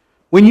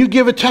 When you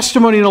give a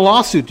testimony in a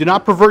lawsuit, do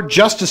not pervert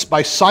justice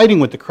by siding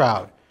with the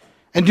crowd.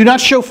 And do not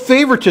show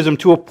favoritism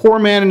to a poor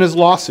man in his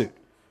lawsuit.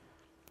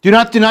 Do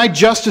not deny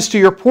justice to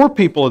your poor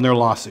people in their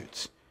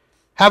lawsuits.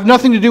 Have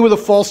nothing to do with a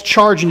false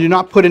charge, and do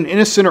not put an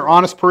innocent or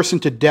honest person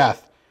to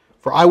death,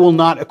 for I will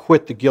not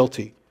acquit the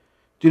guilty.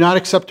 Do not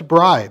accept a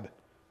bribe,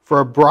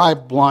 for a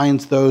bribe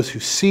blinds those who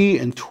see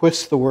and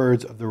twist the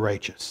words of the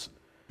righteous.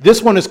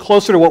 This one is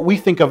closer to what we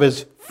think of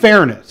as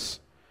fairness,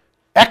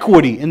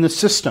 equity in the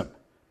system.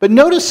 But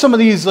notice some of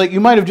these, like you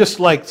might have just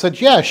like said,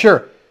 yeah,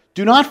 sure.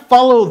 Do not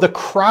follow the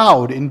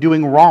crowd in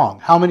doing wrong.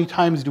 How many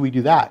times do we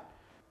do that?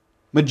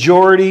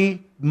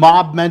 Majority,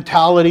 mob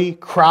mentality,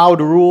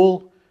 crowd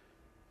rule.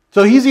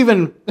 So this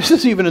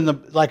is even in the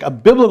like a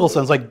biblical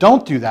sense, like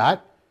don't do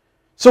that.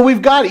 So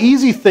we've got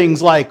easy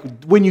things like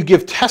when you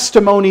give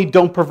testimony,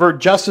 don't pervert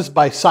justice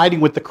by siding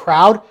with the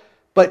crowd,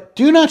 but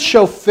do not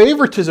show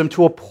favoritism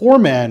to a poor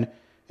man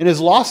in his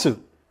lawsuit.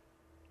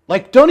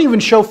 Like, don't even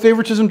show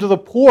favoritism to the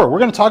poor. We're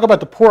going to talk about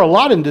the poor a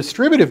lot in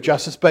distributive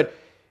justice, but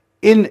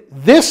in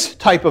this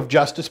type of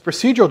justice,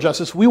 procedural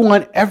justice, we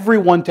want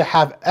everyone to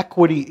have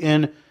equity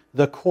in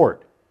the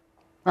court.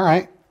 All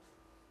right.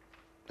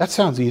 That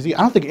sounds easy. I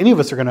don't think any of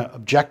us are going to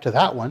object to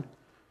that one.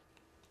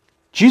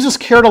 Jesus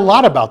cared a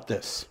lot about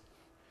this.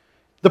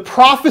 The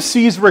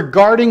prophecies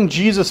regarding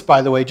Jesus,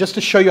 by the way, just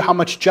to show you how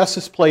much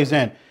justice plays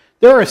in,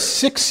 there are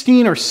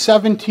 16 or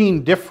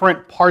 17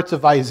 different parts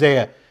of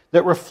Isaiah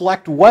that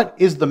reflect what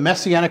is the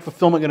messianic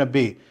fulfillment going to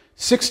be.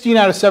 16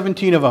 out of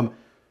 17 of them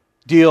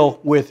deal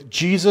with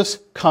Jesus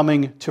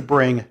coming to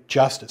bring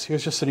justice.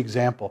 Here's just an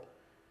example.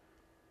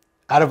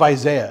 Out of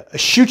Isaiah, a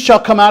shoot shall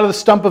come out of the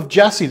stump of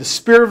Jesse. The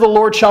Spirit of the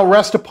Lord shall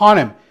rest upon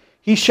him.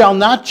 He shall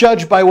not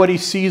judge by what he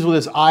sees with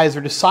his eyes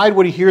or decide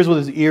what he hears with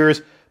his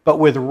ears, but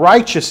with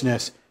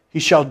righteousness he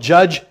shall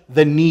judge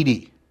the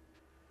needy.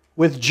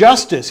 With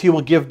justice he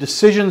will give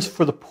decisions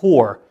for the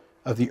poor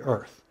of the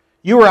earth.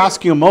 You were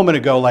asking a moment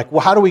ago, like,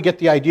 well, how do we get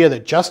the idea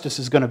that justice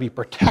is going to be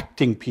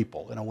protecting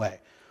people in a way?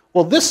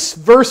 Well, this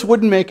verse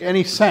wouldn't make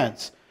any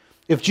sense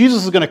if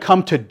Jesus is going to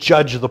come to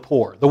judge the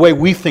poor, the way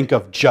we think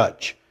of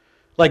judge.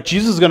 Like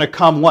Jesus is going to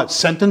come, what,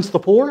 sentence the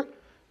poor?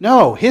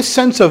 No, his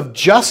sense of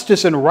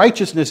justice and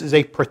righteousness is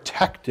a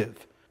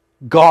protective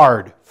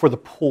guard for the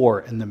poor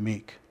and the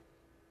meek.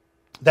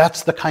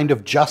 That's the kind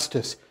of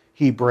justice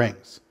he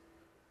brings.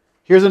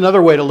 Here's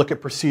another way to look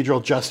at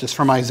procedural justice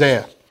from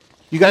Isaiah.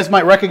 You guys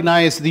might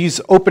recognize these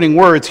opening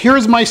words. Here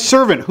is my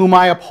servant whom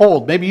I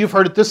uphold. Maybe you've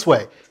heard it this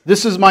way.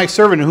 This is my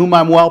servant in whom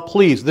I'm well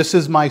pleased. This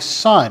is my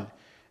son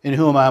in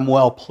whom I'm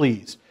well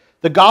pleased.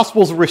 The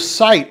Gospels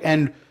recite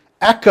and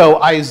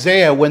echo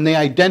Isaiah when they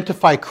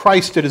identify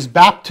Christ at his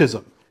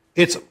baptism.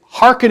 It's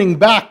hearkening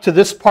back to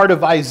this part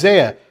of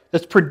Isaiah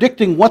that's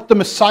predicting what the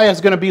Messiah is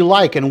going to be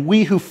like and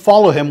we who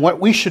follow him, what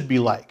we should be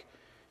like.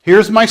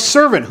 Here's my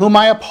servant whom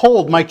I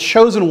uphold, my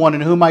chosen one in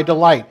whom I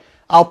delight.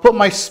 I'll put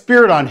my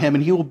spirit on him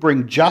and he will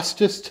bring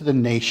justice to the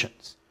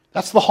nations.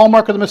 That's the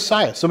hallmark of the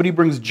Messiah. Somebody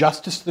brings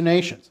justice to the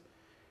nations.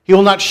 He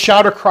will not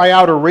shout or cry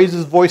out or raise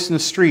his voice in the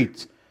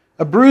streets.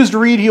 A bruised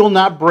reed he will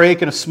not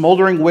break, and a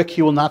smoldering wick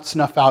he will not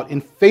snuff out.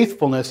 In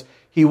faithfulness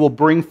he will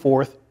bring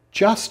forth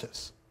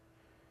justice.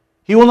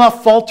 He will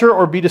not falter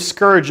or be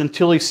discouraged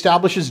until he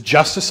establishes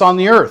justice on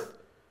the earth.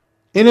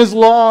 In his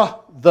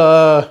law,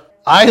 the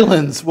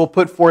islands will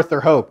put forth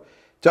their hope,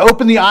 to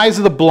open the eyes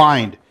of the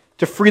blind,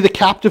 to free the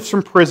captives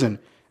from prison,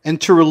 and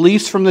to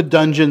release from the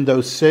dungeon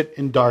those sit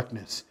in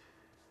darkness.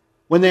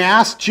 When they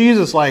asked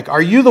Jesus, like,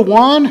 are you the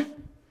one?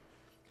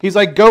 He's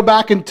like, go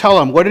back and tell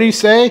them. What did he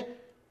say?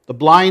 The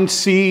blind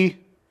see.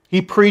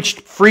 He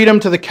preached freedom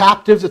to the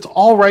captives. It's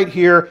all right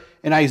here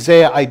in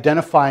Isaiah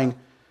identifying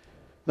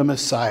the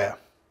Messiah.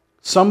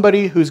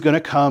 Somebody who's going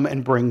to come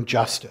and bring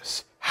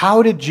justice.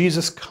 How did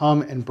Jesus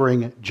come and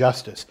bring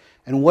justice?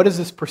 And what is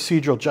this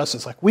procedural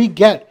justice? Like, we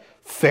get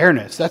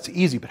fairness. That's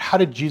easy. But how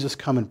did Jesus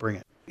come and bring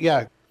it? Yeah. I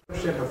don't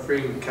understand how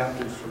freeing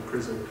captives from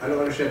prison. I don't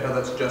understand how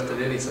that's just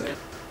in any sense.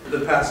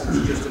 The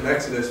passage just in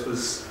Exodus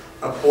was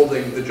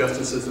upholding the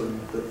justice system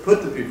that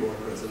put the people in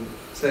prison,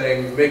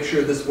 saying, make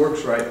sure this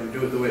works right and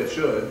do it the way it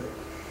should.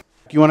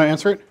 Do you want to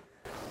answer it?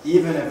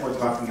 Even if we're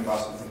talking about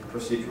something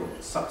procedural,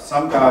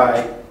 some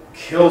guy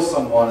kills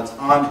someone, it's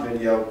on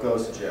video,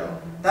 goes to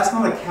jail. That's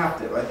not a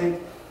captive. I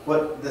think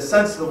what the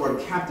sense of the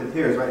word captive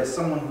here is, right, is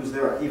someone who's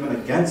there even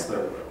against their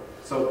will.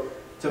 So,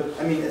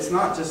 it's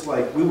not just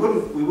like, we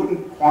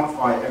wouldn't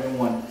quantify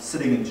everyone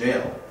sitting in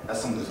jail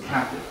as someone who's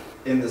captive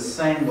in the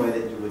same way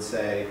that you would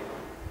say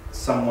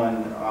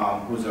someone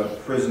who's a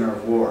prisoner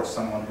of war,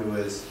 someone who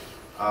is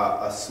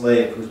a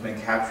slave who's been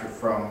captured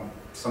from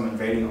some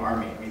invading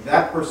army. I mean,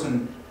 that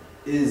person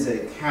is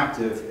a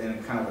captive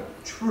in kind of a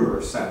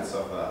truer sense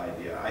of the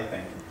idea, I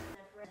think.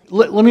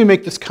 Let me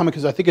make this comment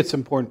because I think it's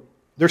important.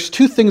 There's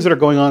two things that are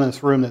going on in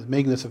this room that's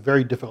making this a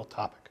very difficult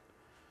topic.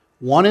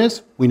 One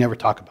is we never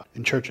talk about it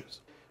in churches.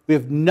 We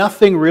have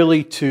nothing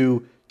really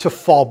to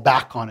fall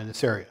back on in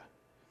this area.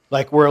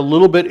 Like we're a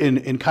little bit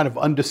in kind of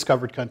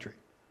undiscovered country.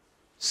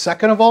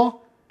 Second of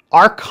all,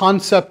 our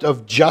concept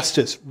of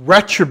justice,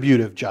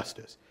 retributive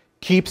justice,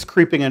 keeps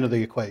creeping into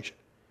the equation.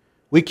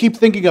 We keep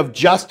thinking of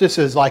justice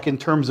as like in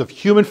terms of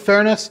human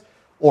fairness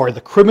or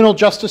the criminal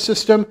justice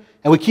system,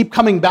 and we keep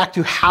coming back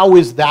to how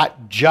is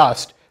that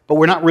just, but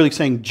we're not really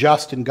saying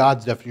just in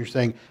God's definition, we're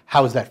saying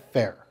how is that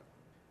fair?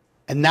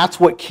 And that's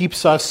what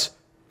keeps us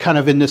kind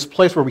of in this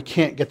place where we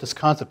can't get this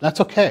concept. That's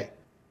okay.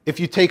 If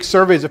you take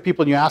surveys of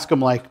people and you ask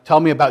them, like, tell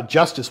me about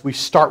justice, we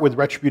start with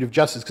retributive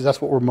justice because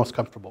that's what we're most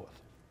comfortable with.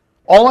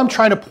 All I'm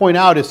trying to point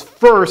out is,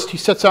 first, he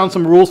sets down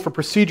some rules for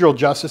procedural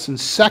justice, and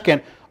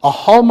second, a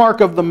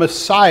hallmark of the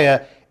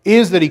Messiah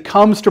is that he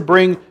comes to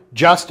bring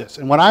justice.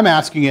 And what I'm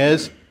asking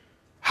is,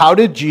 how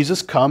did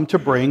Jesus come to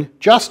bring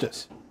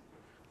justice?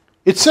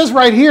 It says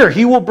right here,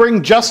 he will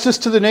bring justice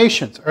to the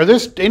nations. Are there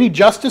any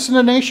justice in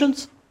the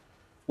nations?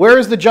 Where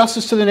is the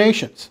justice to the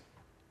nations?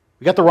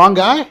 We got the wrong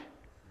guy?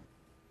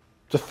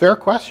 It's a fair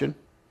question.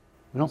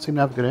 We don't seem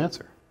to have a good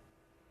answer.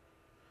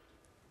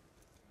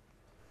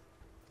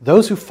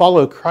 Those who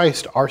follow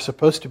Christ are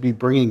supposed to be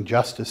bringing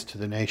justice to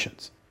the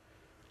nations.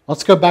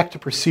 Let's go back to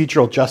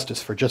procedural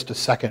justice for just a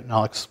second, and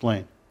I'll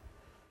explain.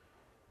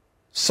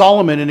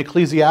 Solomon in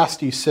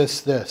Ecclesiastes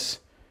says this,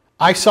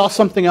 I saw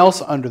something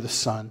else under the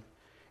sun.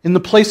 In the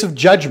place of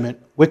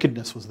judgment,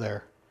 wickedness was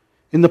there.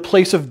 In the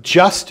place of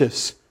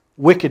justice,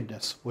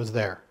 wickedness was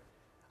there.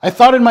 I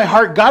thought in my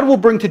heart, God will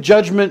bring to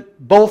judgment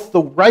both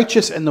the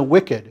righteous and the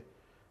wicked,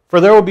 for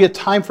there will be a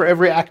time for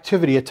every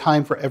activity, a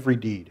time for every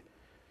deed.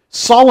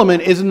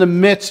 Solomon is in the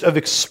midst of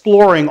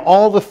exploring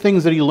all the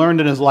things that he learned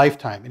in his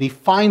lifetime, and he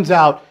finds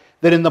out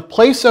that in the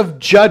place of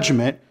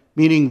judgment,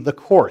 meaning the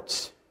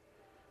courts,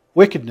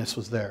 wickedness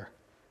was there.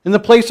 In the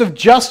place of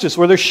justice,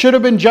 where there should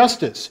have been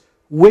justice,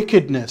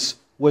 wickedness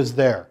was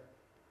there.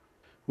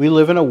 We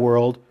live in a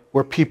world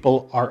where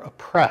people are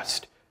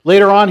oppressed.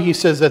 Later on, he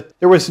says that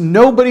there was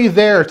nobody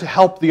there to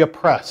help the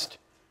oppressed.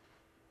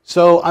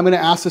 So I'm going to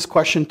ask this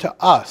question to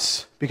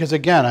us, because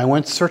again, I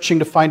went searching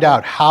to find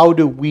out how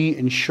do we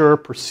ensure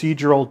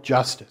procedural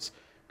justice?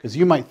 Because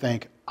you might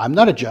think, I'm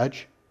not a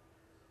judge.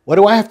 What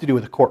do I have to do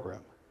with a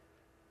courtroom?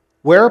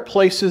 Where are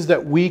places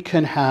that we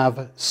can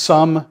have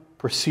some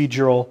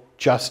procedural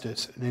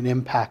justice and an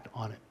impact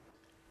on it?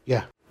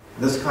 Yeah.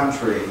 This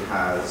country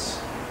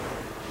has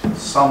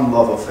some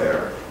love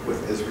affair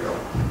with Israel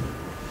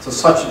to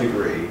such a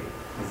degree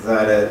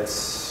that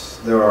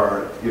there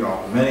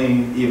are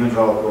many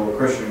evangelical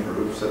Christian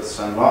groups that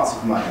send lots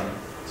of money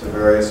to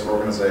various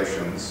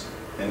organizations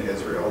in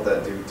Israel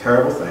that do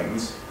terrible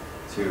things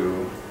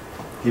to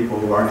people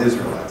who aren't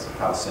Israelites and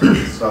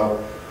Palestinians.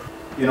 So,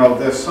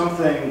 there's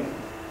something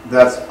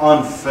that's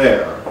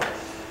unfair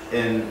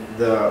in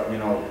the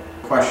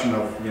question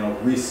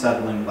of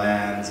resettling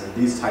lands and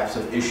these types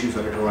of issues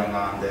that are going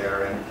on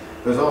there. And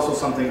there's also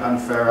something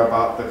unfair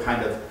about the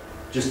kind of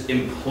just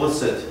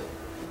implicit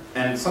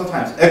and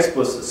sometimes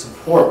explicit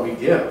support we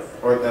give,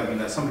 or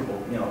that some people,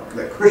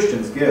 that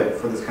Christians give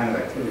for this kind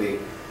of activity.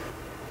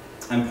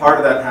 And part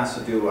of that has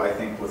to do, I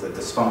think, with a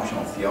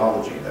dysfunctional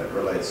theology that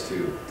relates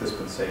to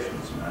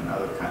dispensations and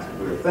other kinds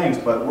of weird things.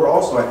 But we're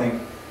also, I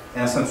think,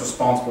 in a sense,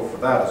 responsible for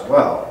that as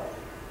well.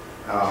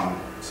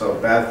 So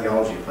bad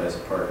theology plays a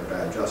part in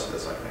bad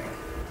justice, I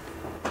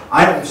think.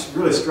 I'm just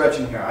really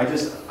stretching here. I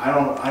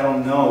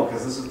don't know,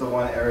 because this is the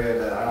one area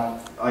that I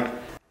don't like.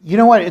 You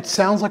know what? It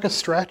sounds like a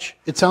stretch.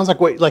 It sounds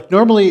like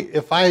normally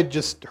if I had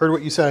just heard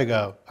what you said, I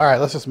go, all right,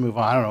 let's just move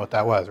on. I don't know what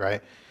that was,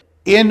 right?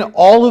 In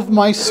all of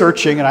my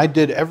searching, and I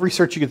did every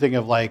search you could think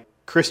of, like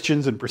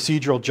Christians and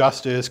procedural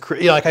justice.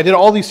 Like I did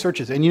all these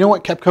searches, and you know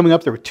what kept coming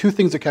up? There were two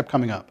things that kept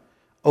coming up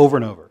over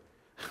and over.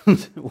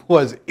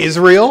 Was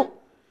Israel,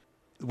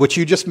 which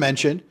you just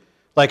mentioned,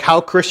 like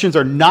how Christians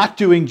are not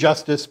doing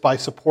justice by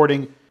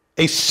supporting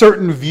a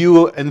certain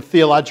view and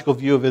theological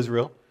view of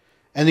Israel.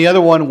 And the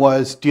other one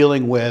was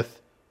dealing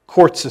with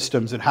court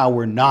systems and how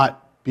we're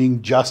not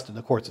being just in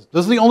the court system.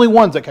 Those are the only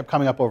ones that kept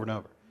coming up over and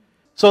over.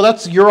 So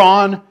you're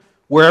on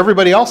where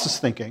everybody else is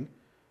thinking.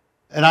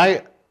 And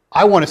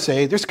I want to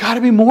say there's got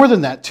to be more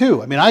than that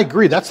too. I mean, I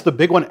agree. That's the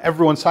big one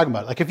everyone's talking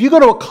about. Like if you go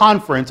to a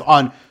conference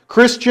on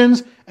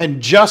Christians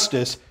and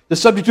justice, the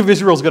subject of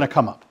Israel is going to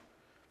come up.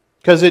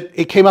 Because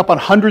it came up on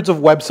hundreds of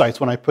websites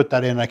when I put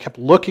that in. And I kept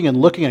looking and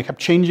looking, and I kept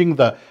changing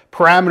the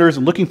parameters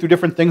and looking through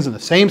different things, and the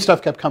same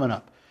stuff kept coming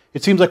up.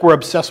 It seems like we're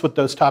obsessed with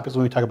those topics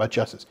when we talk about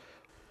justice.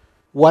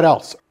 What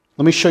else?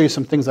 Let me show you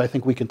some things I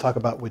think we can talk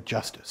about with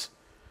justice.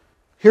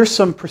 Here's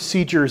some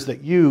procedures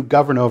that you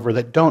govern over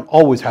that don't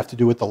always have to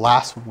do with the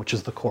last one, which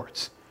is the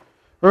courts.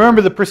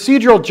 Remember, the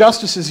procedural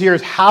justices here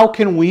is how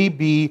can we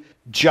be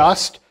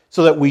just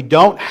so that we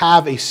don't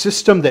have a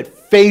system that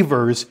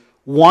favors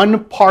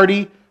one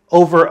party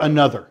over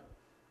another.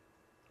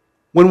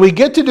 When we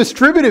get to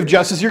distributive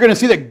justice, you're going to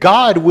see that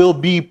God will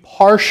be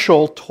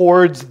partial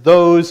towards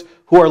those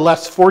who are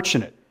less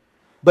fortunate.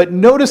 But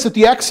notice that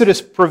the Exodus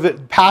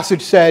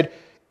passage said,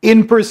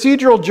 in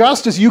procedural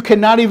justice, you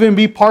cannot even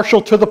be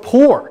partial to the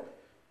poor.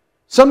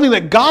 Something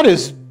that God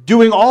is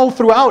doing all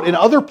throughout in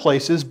other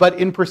places, but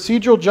in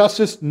procedural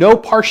justice, no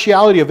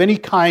partiality of any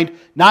kind,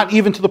 not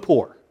even to the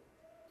poor.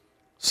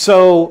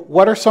 So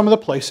what are some of the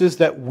places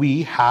that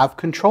we have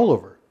control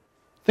over?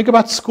 Think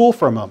about school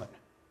for a moment.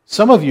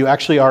 Some of you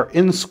actually are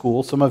in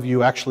school. Some of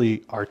you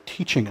actually are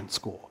teaching in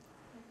school.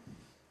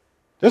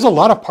 There's a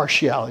lot of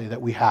partiality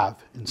that we have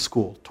in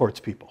school towards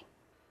people.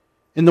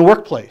 In the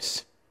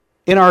workplace,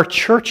 in our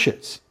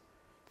churches.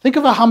 Think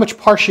about how much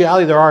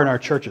partiality there are in our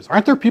churches.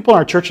 Aren't there people in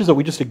our churches that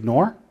we just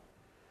ignore?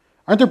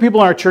 Aren't there people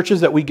in our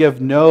churches that we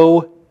give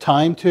no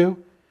time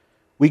to?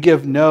 We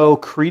give no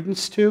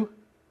credence to?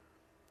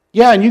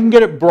 Yeah, and you can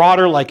get it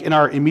broader like in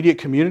our immediate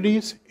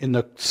communities, in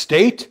the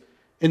state,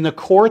 in the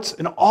courts,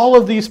 in all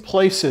of these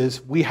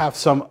places, we have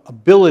some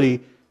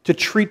ability to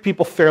treat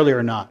people fairly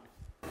or not.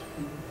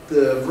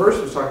 The verse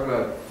was talking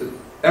about that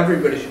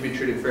everybody should be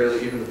treated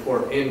fairly, even the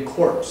poor, in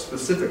court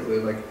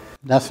specifically.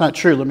 That's not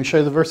true. Let me show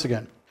you the verse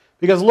again.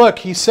 Because look,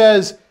 he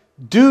says,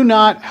 do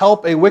not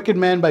help a wicked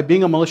man by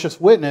being a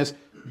malicious witness.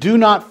 Do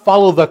not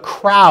follow the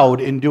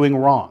crowd in doing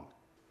wrong.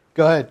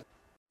 Go ahead.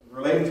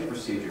 Relating to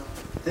procedure,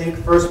 I think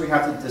first we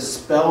have to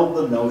dispel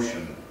the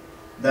notion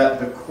that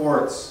the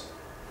courts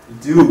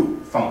do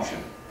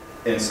function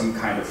in some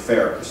kind of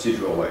fair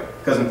procedural way,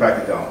 because in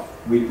fact they don't.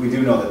 We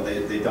do know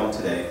that they don't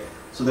today.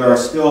 So there are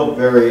still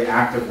very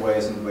active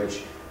ways in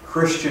which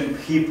Christian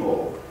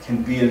people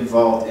can be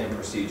involved in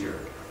procedure.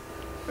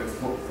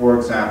 For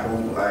example,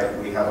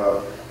 we have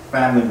a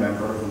family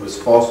member who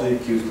was falsely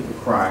accused of a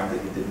crime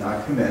that he did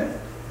not commit,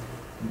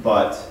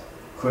 but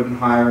couldn't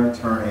hire an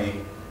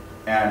attorney,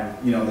 and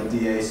the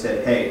DA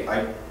said,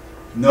 hey,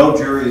 no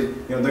jury,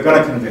 they're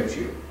going to convict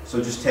you,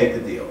 so just take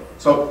the deal.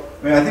 So,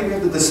 I think we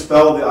have to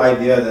dispel the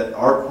idea that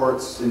our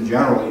courts in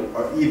general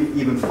are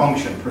even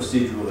function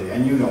procedurally,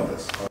 and you know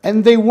this.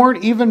 And they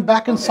weren't even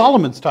back in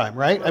Solomon's time,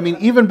 right?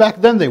 Even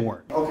back then they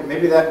weren't. Okay,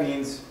 maybe that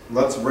means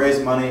let's raise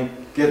money,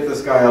 get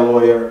this guy a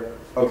lawyer.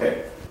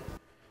 Okay.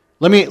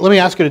 Let me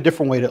ask it a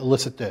different way to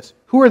elicit this.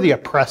 Who are the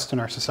oppressed in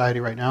our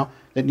society right now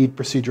that need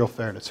procedural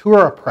fairness? Who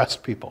are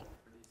oppressed people?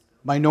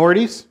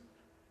 Minorities?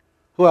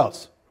 Who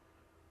else?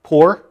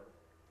 Poor?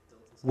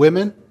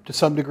 Women, to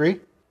some degree?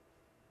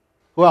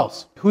 Who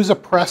else? Who's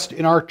oppressed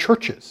in our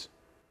churches?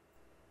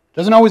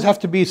 Doesn't always have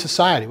to be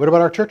society. What about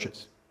our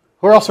churches?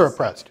 Who else are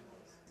oppressed?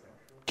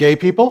 Gay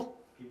people?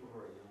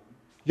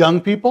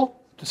 Young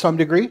people, to some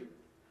degree?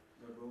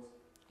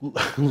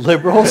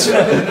 Liberals?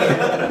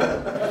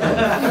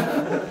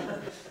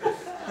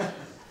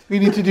 We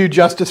need to do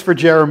justice for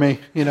Jeremy,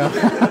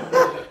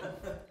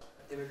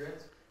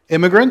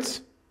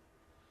 Immigrants?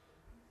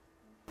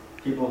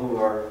 People who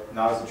are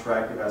not as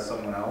attractive as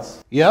someone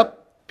else. Yep.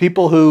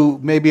 People who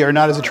maybe are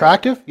not as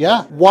attractive?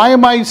 Yeah. Why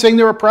am I saying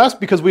they're oppressed?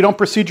 Because we don't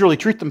procedurally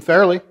treat them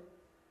fairly.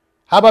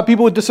 How about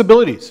people with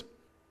disabilities?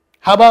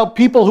 How about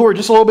people who are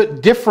just a little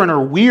bit different or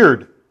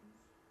weird?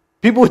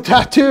 People with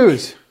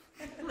tattoos.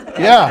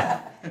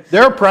 Yeah.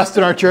 They're oppressed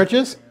in our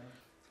churches.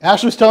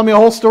 Ashley was telling me a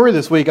whole story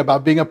this week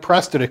about being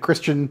oppressed at a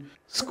Christian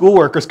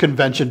schoolworkers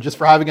convention just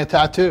for having a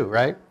tattoo,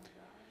 right?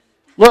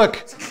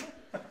 Look,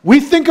 we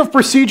think of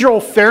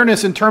procedural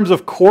fairness in terms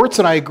of courts,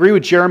 and I agree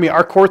with Jeremy,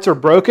 our courts are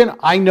broken.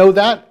 I know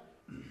that.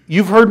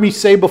 You've heard me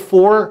say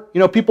before,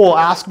 people will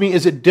ask me,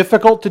 is it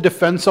difficult to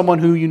defend someone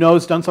who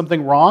has done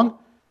something wrong?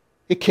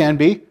 It can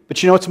be.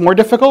 But what's more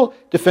difficult?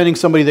 Defending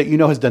somebody that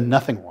has done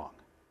nothing wrong.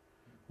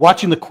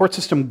 Watching the court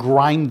system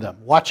grind them.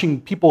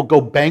 Watching people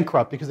go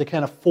bankrupt because they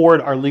can't afford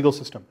our legal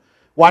system.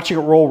 Watching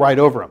it roll right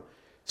over them.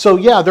 So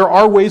yeah, there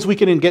are ways we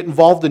can get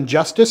involved in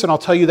justice, and I'll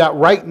tell you that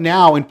right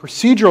now in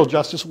procedural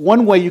justice,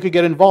 one way you could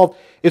get involved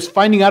is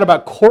finding out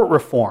about court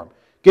reform.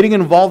 getting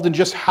involved in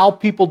just how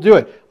people do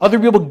it. Other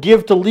people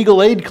give to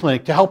legal aid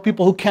clinic to help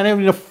people who can't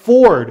even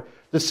afford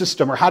the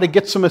system or how to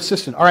get some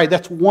assistance. All right,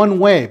 that's one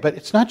way, but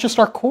it's not just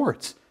our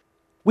courts.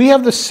 We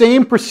have the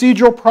same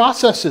procedural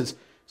processes,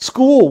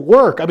 school,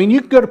 work. I mean,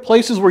 you can go to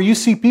places where you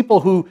see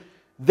people who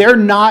they're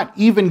not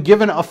even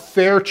given a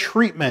fair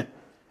treatment.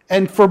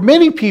 And for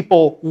many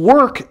people,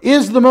 work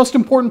is the most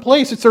important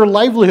place. It's their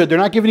livelihood. They're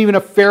not given even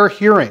a fair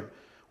hearing.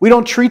 We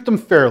don't treat them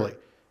fairly.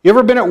 You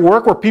ever been at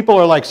work where people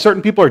are like,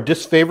 certain people are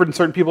disfavored and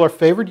certain people are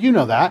favored? You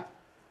know that.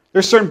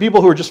 There's certain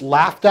people who are just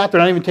laughed at.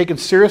 They're not even taken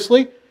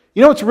seriously.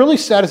 You know what's really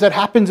sad is that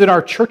happens in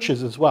our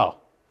churches as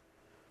well.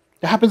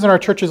 It happens in our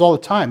churches all the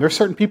time. There are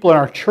certain people in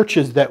our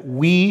churches that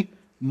we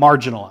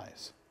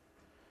marginalize.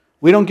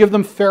 We don't give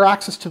them fair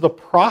access to the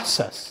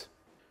process.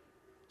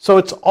 So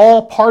it's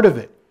all part of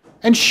it.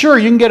 And sure,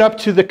 you can get up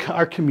to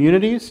our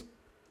communities.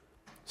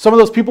 Some of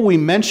those people we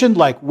mentioned,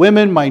 like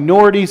women,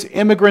 minorities,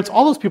 immigrants,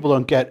 all those people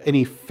don't get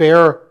any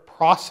fair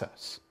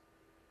process.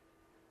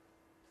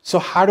 So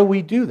how do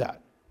we do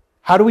that?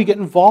 How do we get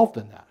involved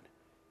in that?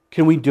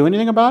 Can we do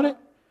anything about it?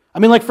 I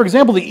mean, like, for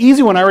example, the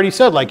easy one I already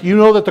said, like, you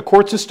know that the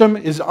court system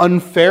is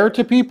unfair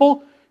to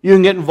people. You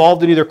can get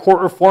involved in either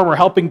court reform or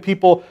helping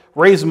people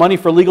raise money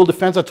for legal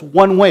defense. That's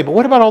one way. But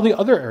what about all the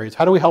other areas?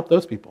 How do we help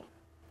those people?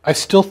 I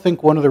still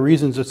think one of the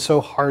reasons it's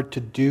so hard to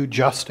do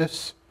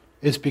justice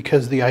is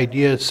because the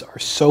ideas are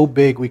so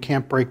big we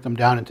can't break them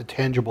down into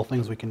tangible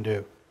things we can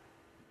do.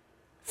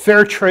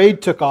 Fair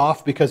trade took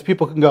off because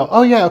people can go,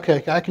 oh yeah,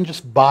 okay, I can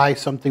just buy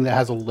something that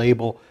has a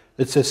label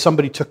that says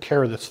somebody took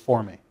care of this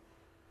for me.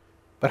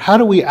 But how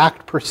do we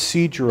act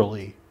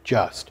procedurally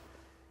just?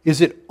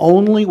 Is it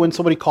only when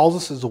somebody calls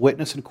us as a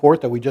witness in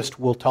court that we just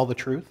will tell the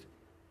truth?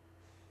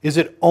 Is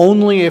it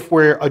only if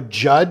we're a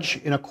judge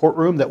in a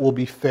courtroom that will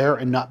be fair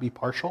and not be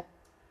partial?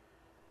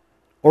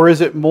 Or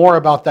is it more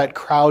about that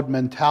crowd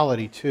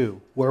mentality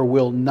too, where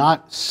we'll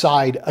not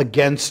side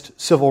against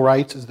civil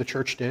rights as the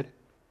church did?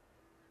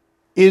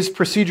 Is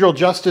procedural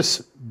justice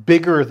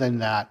bigger than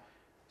that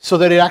so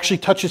that it actually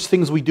touches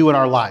things we do in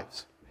our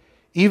lives?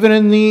 Even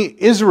in the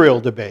Israel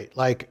debate,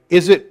 like,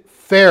 is it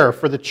fair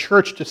for the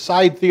church to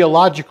side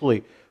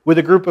theologically with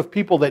a group of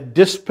people that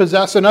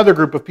dispossess another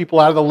group of people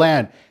out of the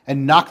land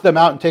and knock them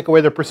out and take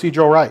away their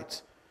procedural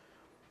rights?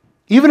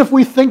 Even if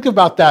we think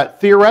about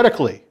that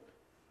theoretically,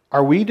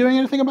 are we doing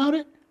anything about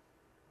it?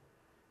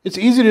 It's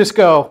easy to just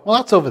go, well,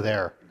 that's over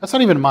there. That's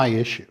not even my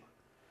issue.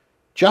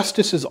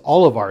 Justice is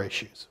all of our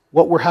issues.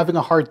 What we're having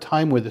a hard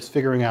time with is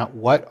figuring out,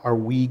 what are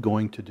we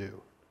going to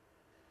do?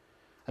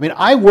 I mean,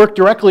 I work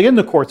directly in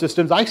the court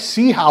systems. I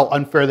see how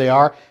unfair they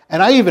are,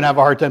 and I even have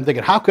a hard time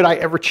thinking, how could I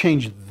ever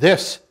change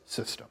this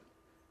system?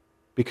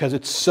 Because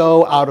it's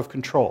so out of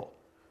control.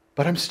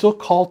 But I'm still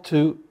called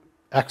to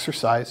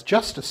exercise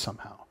justice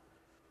somehow.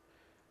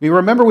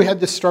 Remember we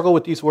had this struggle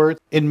with these words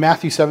in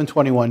Matthew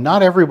 7:21.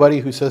 Not everybody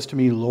who says to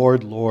me,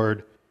 Lord,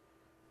 Lord,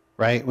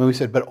 right? When we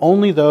said, but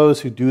only those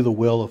who do the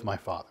will of my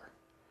Father.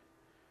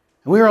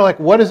 And we were like,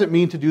 what does it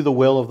mean to do the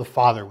will of the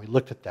Father? We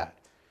looked at that.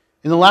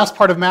 In the last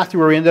part of Matthew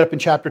where we ended up in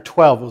chapter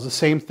 12, it was the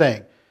same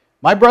thing.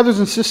 My brothers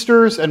and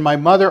sisters and my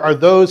mother are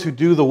those who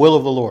do the will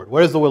of the Lord.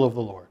 What is the will of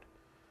the Lord?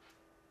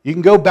 You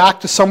can go back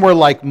to somewhere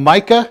like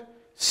Micah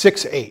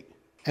 6:8.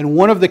 And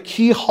one of the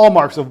key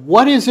hallmarks of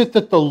what is it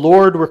that the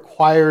Lord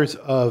requires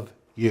of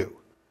you?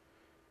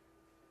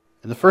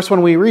 And the first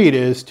one we read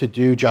is to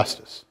do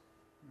justice.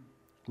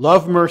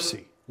 Love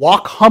mercy.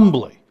 Walk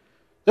humbly.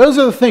 Those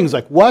are the things,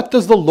 like, what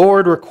does the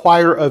Lord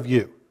require of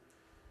you?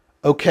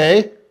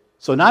 Okay,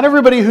 so not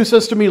everybody who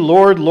says to me,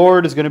 Lord,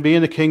 Lord, is going to be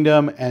in the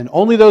kingdom, and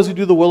only those who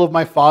do the will of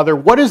my Father.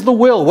 What is the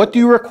will? What do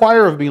you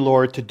require of me,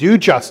 Lord? To do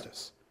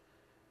justice.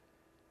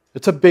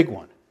 It's a big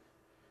one.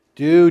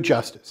 Do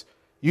justice.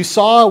 We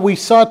saw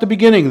at the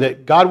beginning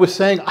that God was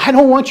saying, I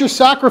don't want your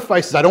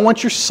sacrifices. I don't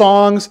want your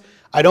songs.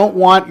 I don't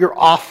want your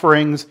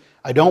offerings.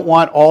 I don't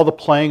want all the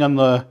playing on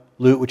the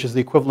lute, which is the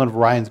equivalent of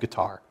Ryan's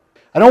guitar.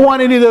 I don't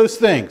want any of those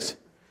things.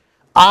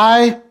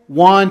 I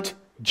want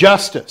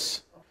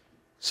justice.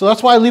 So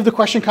that's why I leave the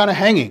question kind of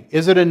hanging.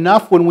 Is it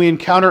enough when we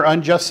encounter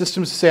unjust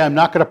systems to say, I'm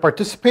not going to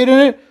participate in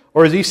it?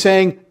 Or is he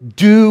saying,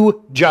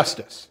 do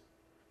justice?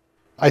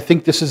 I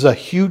think this is a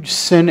huge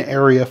sin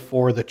area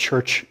for the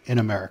church in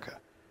America.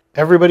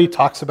 Everybody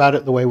talks about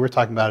it the way we're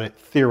talking about it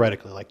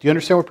theoretically. Like, do you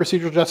understand what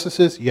procedural justice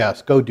is?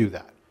 Yes, go do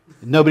that.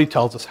 Nobody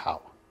tells us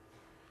how.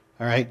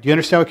 All right, do you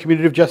understand what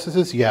commutative justice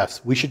is?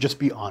 Yes, we should just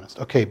be honest.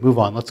 Okay, move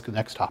on. Let's go to the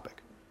next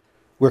topic.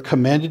 We're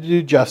commanded to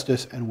do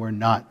justice, and we're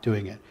not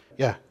doing it.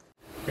 Yeah?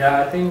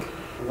 Yeah, I think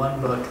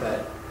one book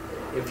that,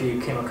 if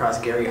you came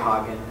across Gary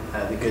Hagen,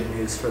 The Good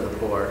News for the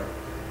Poor,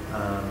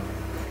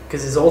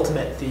 because his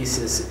ultimate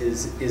thesis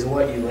is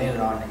what you landed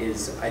on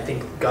is, I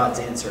think God's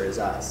answer is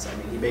us. I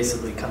mean, he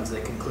basically comes to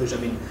the conclusion.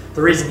 I mean,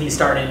 the reason he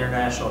started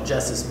International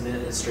Justice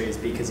Ministry is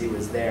because he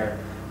was there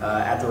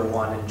at the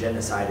Rwandan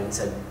genocide and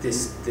said,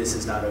 this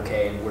is not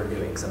okay, and we're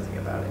doing something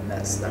about it.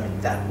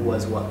 And that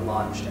was what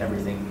launched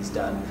everything he's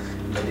done.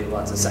 They do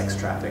lots of sex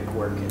traffic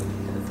work in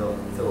the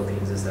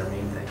Philippines is their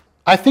main thing.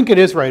 I think it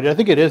is right. I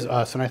think it is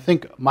us. And I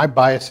think my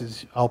bias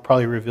is, I'll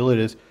probably reveal it,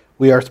 is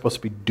We are supposed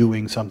to be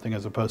doing something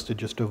as opposed to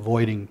just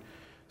avoiding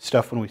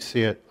stuff when we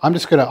see it. I'll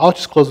just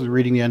close with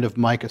reading the end of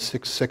Micah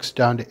 6:6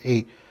 down to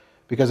 8,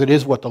 because it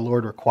is what the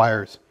Lord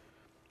requires.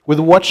 With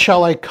what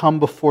shall I come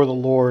before the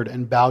Lord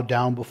and bow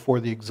down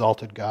before the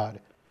exalted God?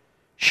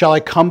 Shall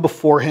I come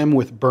before him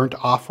with burnt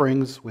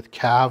offerings, with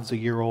calves a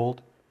year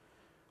old?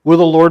 Will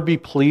the Lord be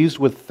pleased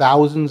with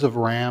thousands of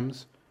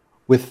rams,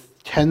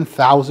 with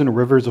 10,000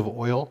 rivers of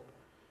oil?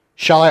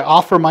 Shall I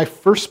offer my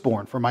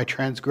firstborn for my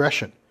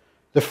transgression,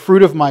 the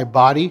fruit of my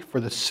body for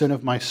the sin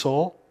of my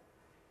soul?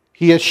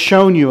 He has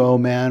shown you, O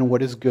man,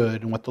 what is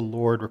good and what the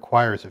Lord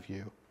requires of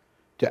you,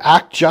 to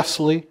act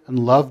justly and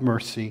love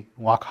mercy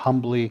and walk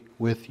humbly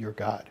with your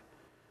God.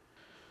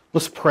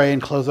 Let's pray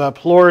and close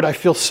up. Lord, I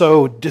feel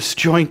so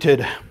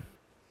disjointed.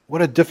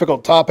 What a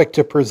difficult topic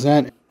to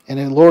present. And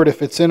then, Lord,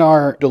 if it's in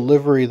our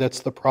delivery that's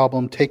the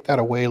problem, take that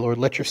away, Lord.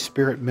 Let your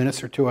Spirit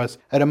minister to us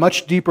at a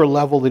much deeper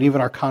level than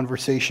even our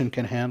conversation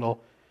can handle.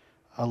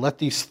 Let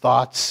these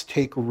thoughts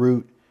take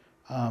root.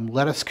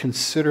 Let us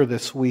consider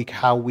this week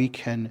how we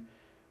can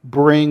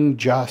bring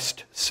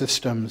just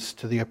systems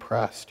to the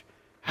oppressed,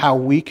 how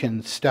we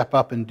can step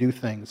up and do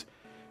things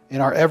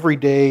in our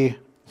everyday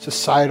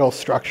societal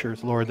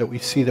structures, Lord, that we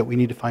see that we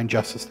need to find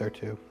justice there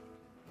too.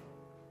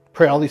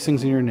 Pray all these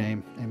things in your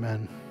name.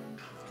 Amen.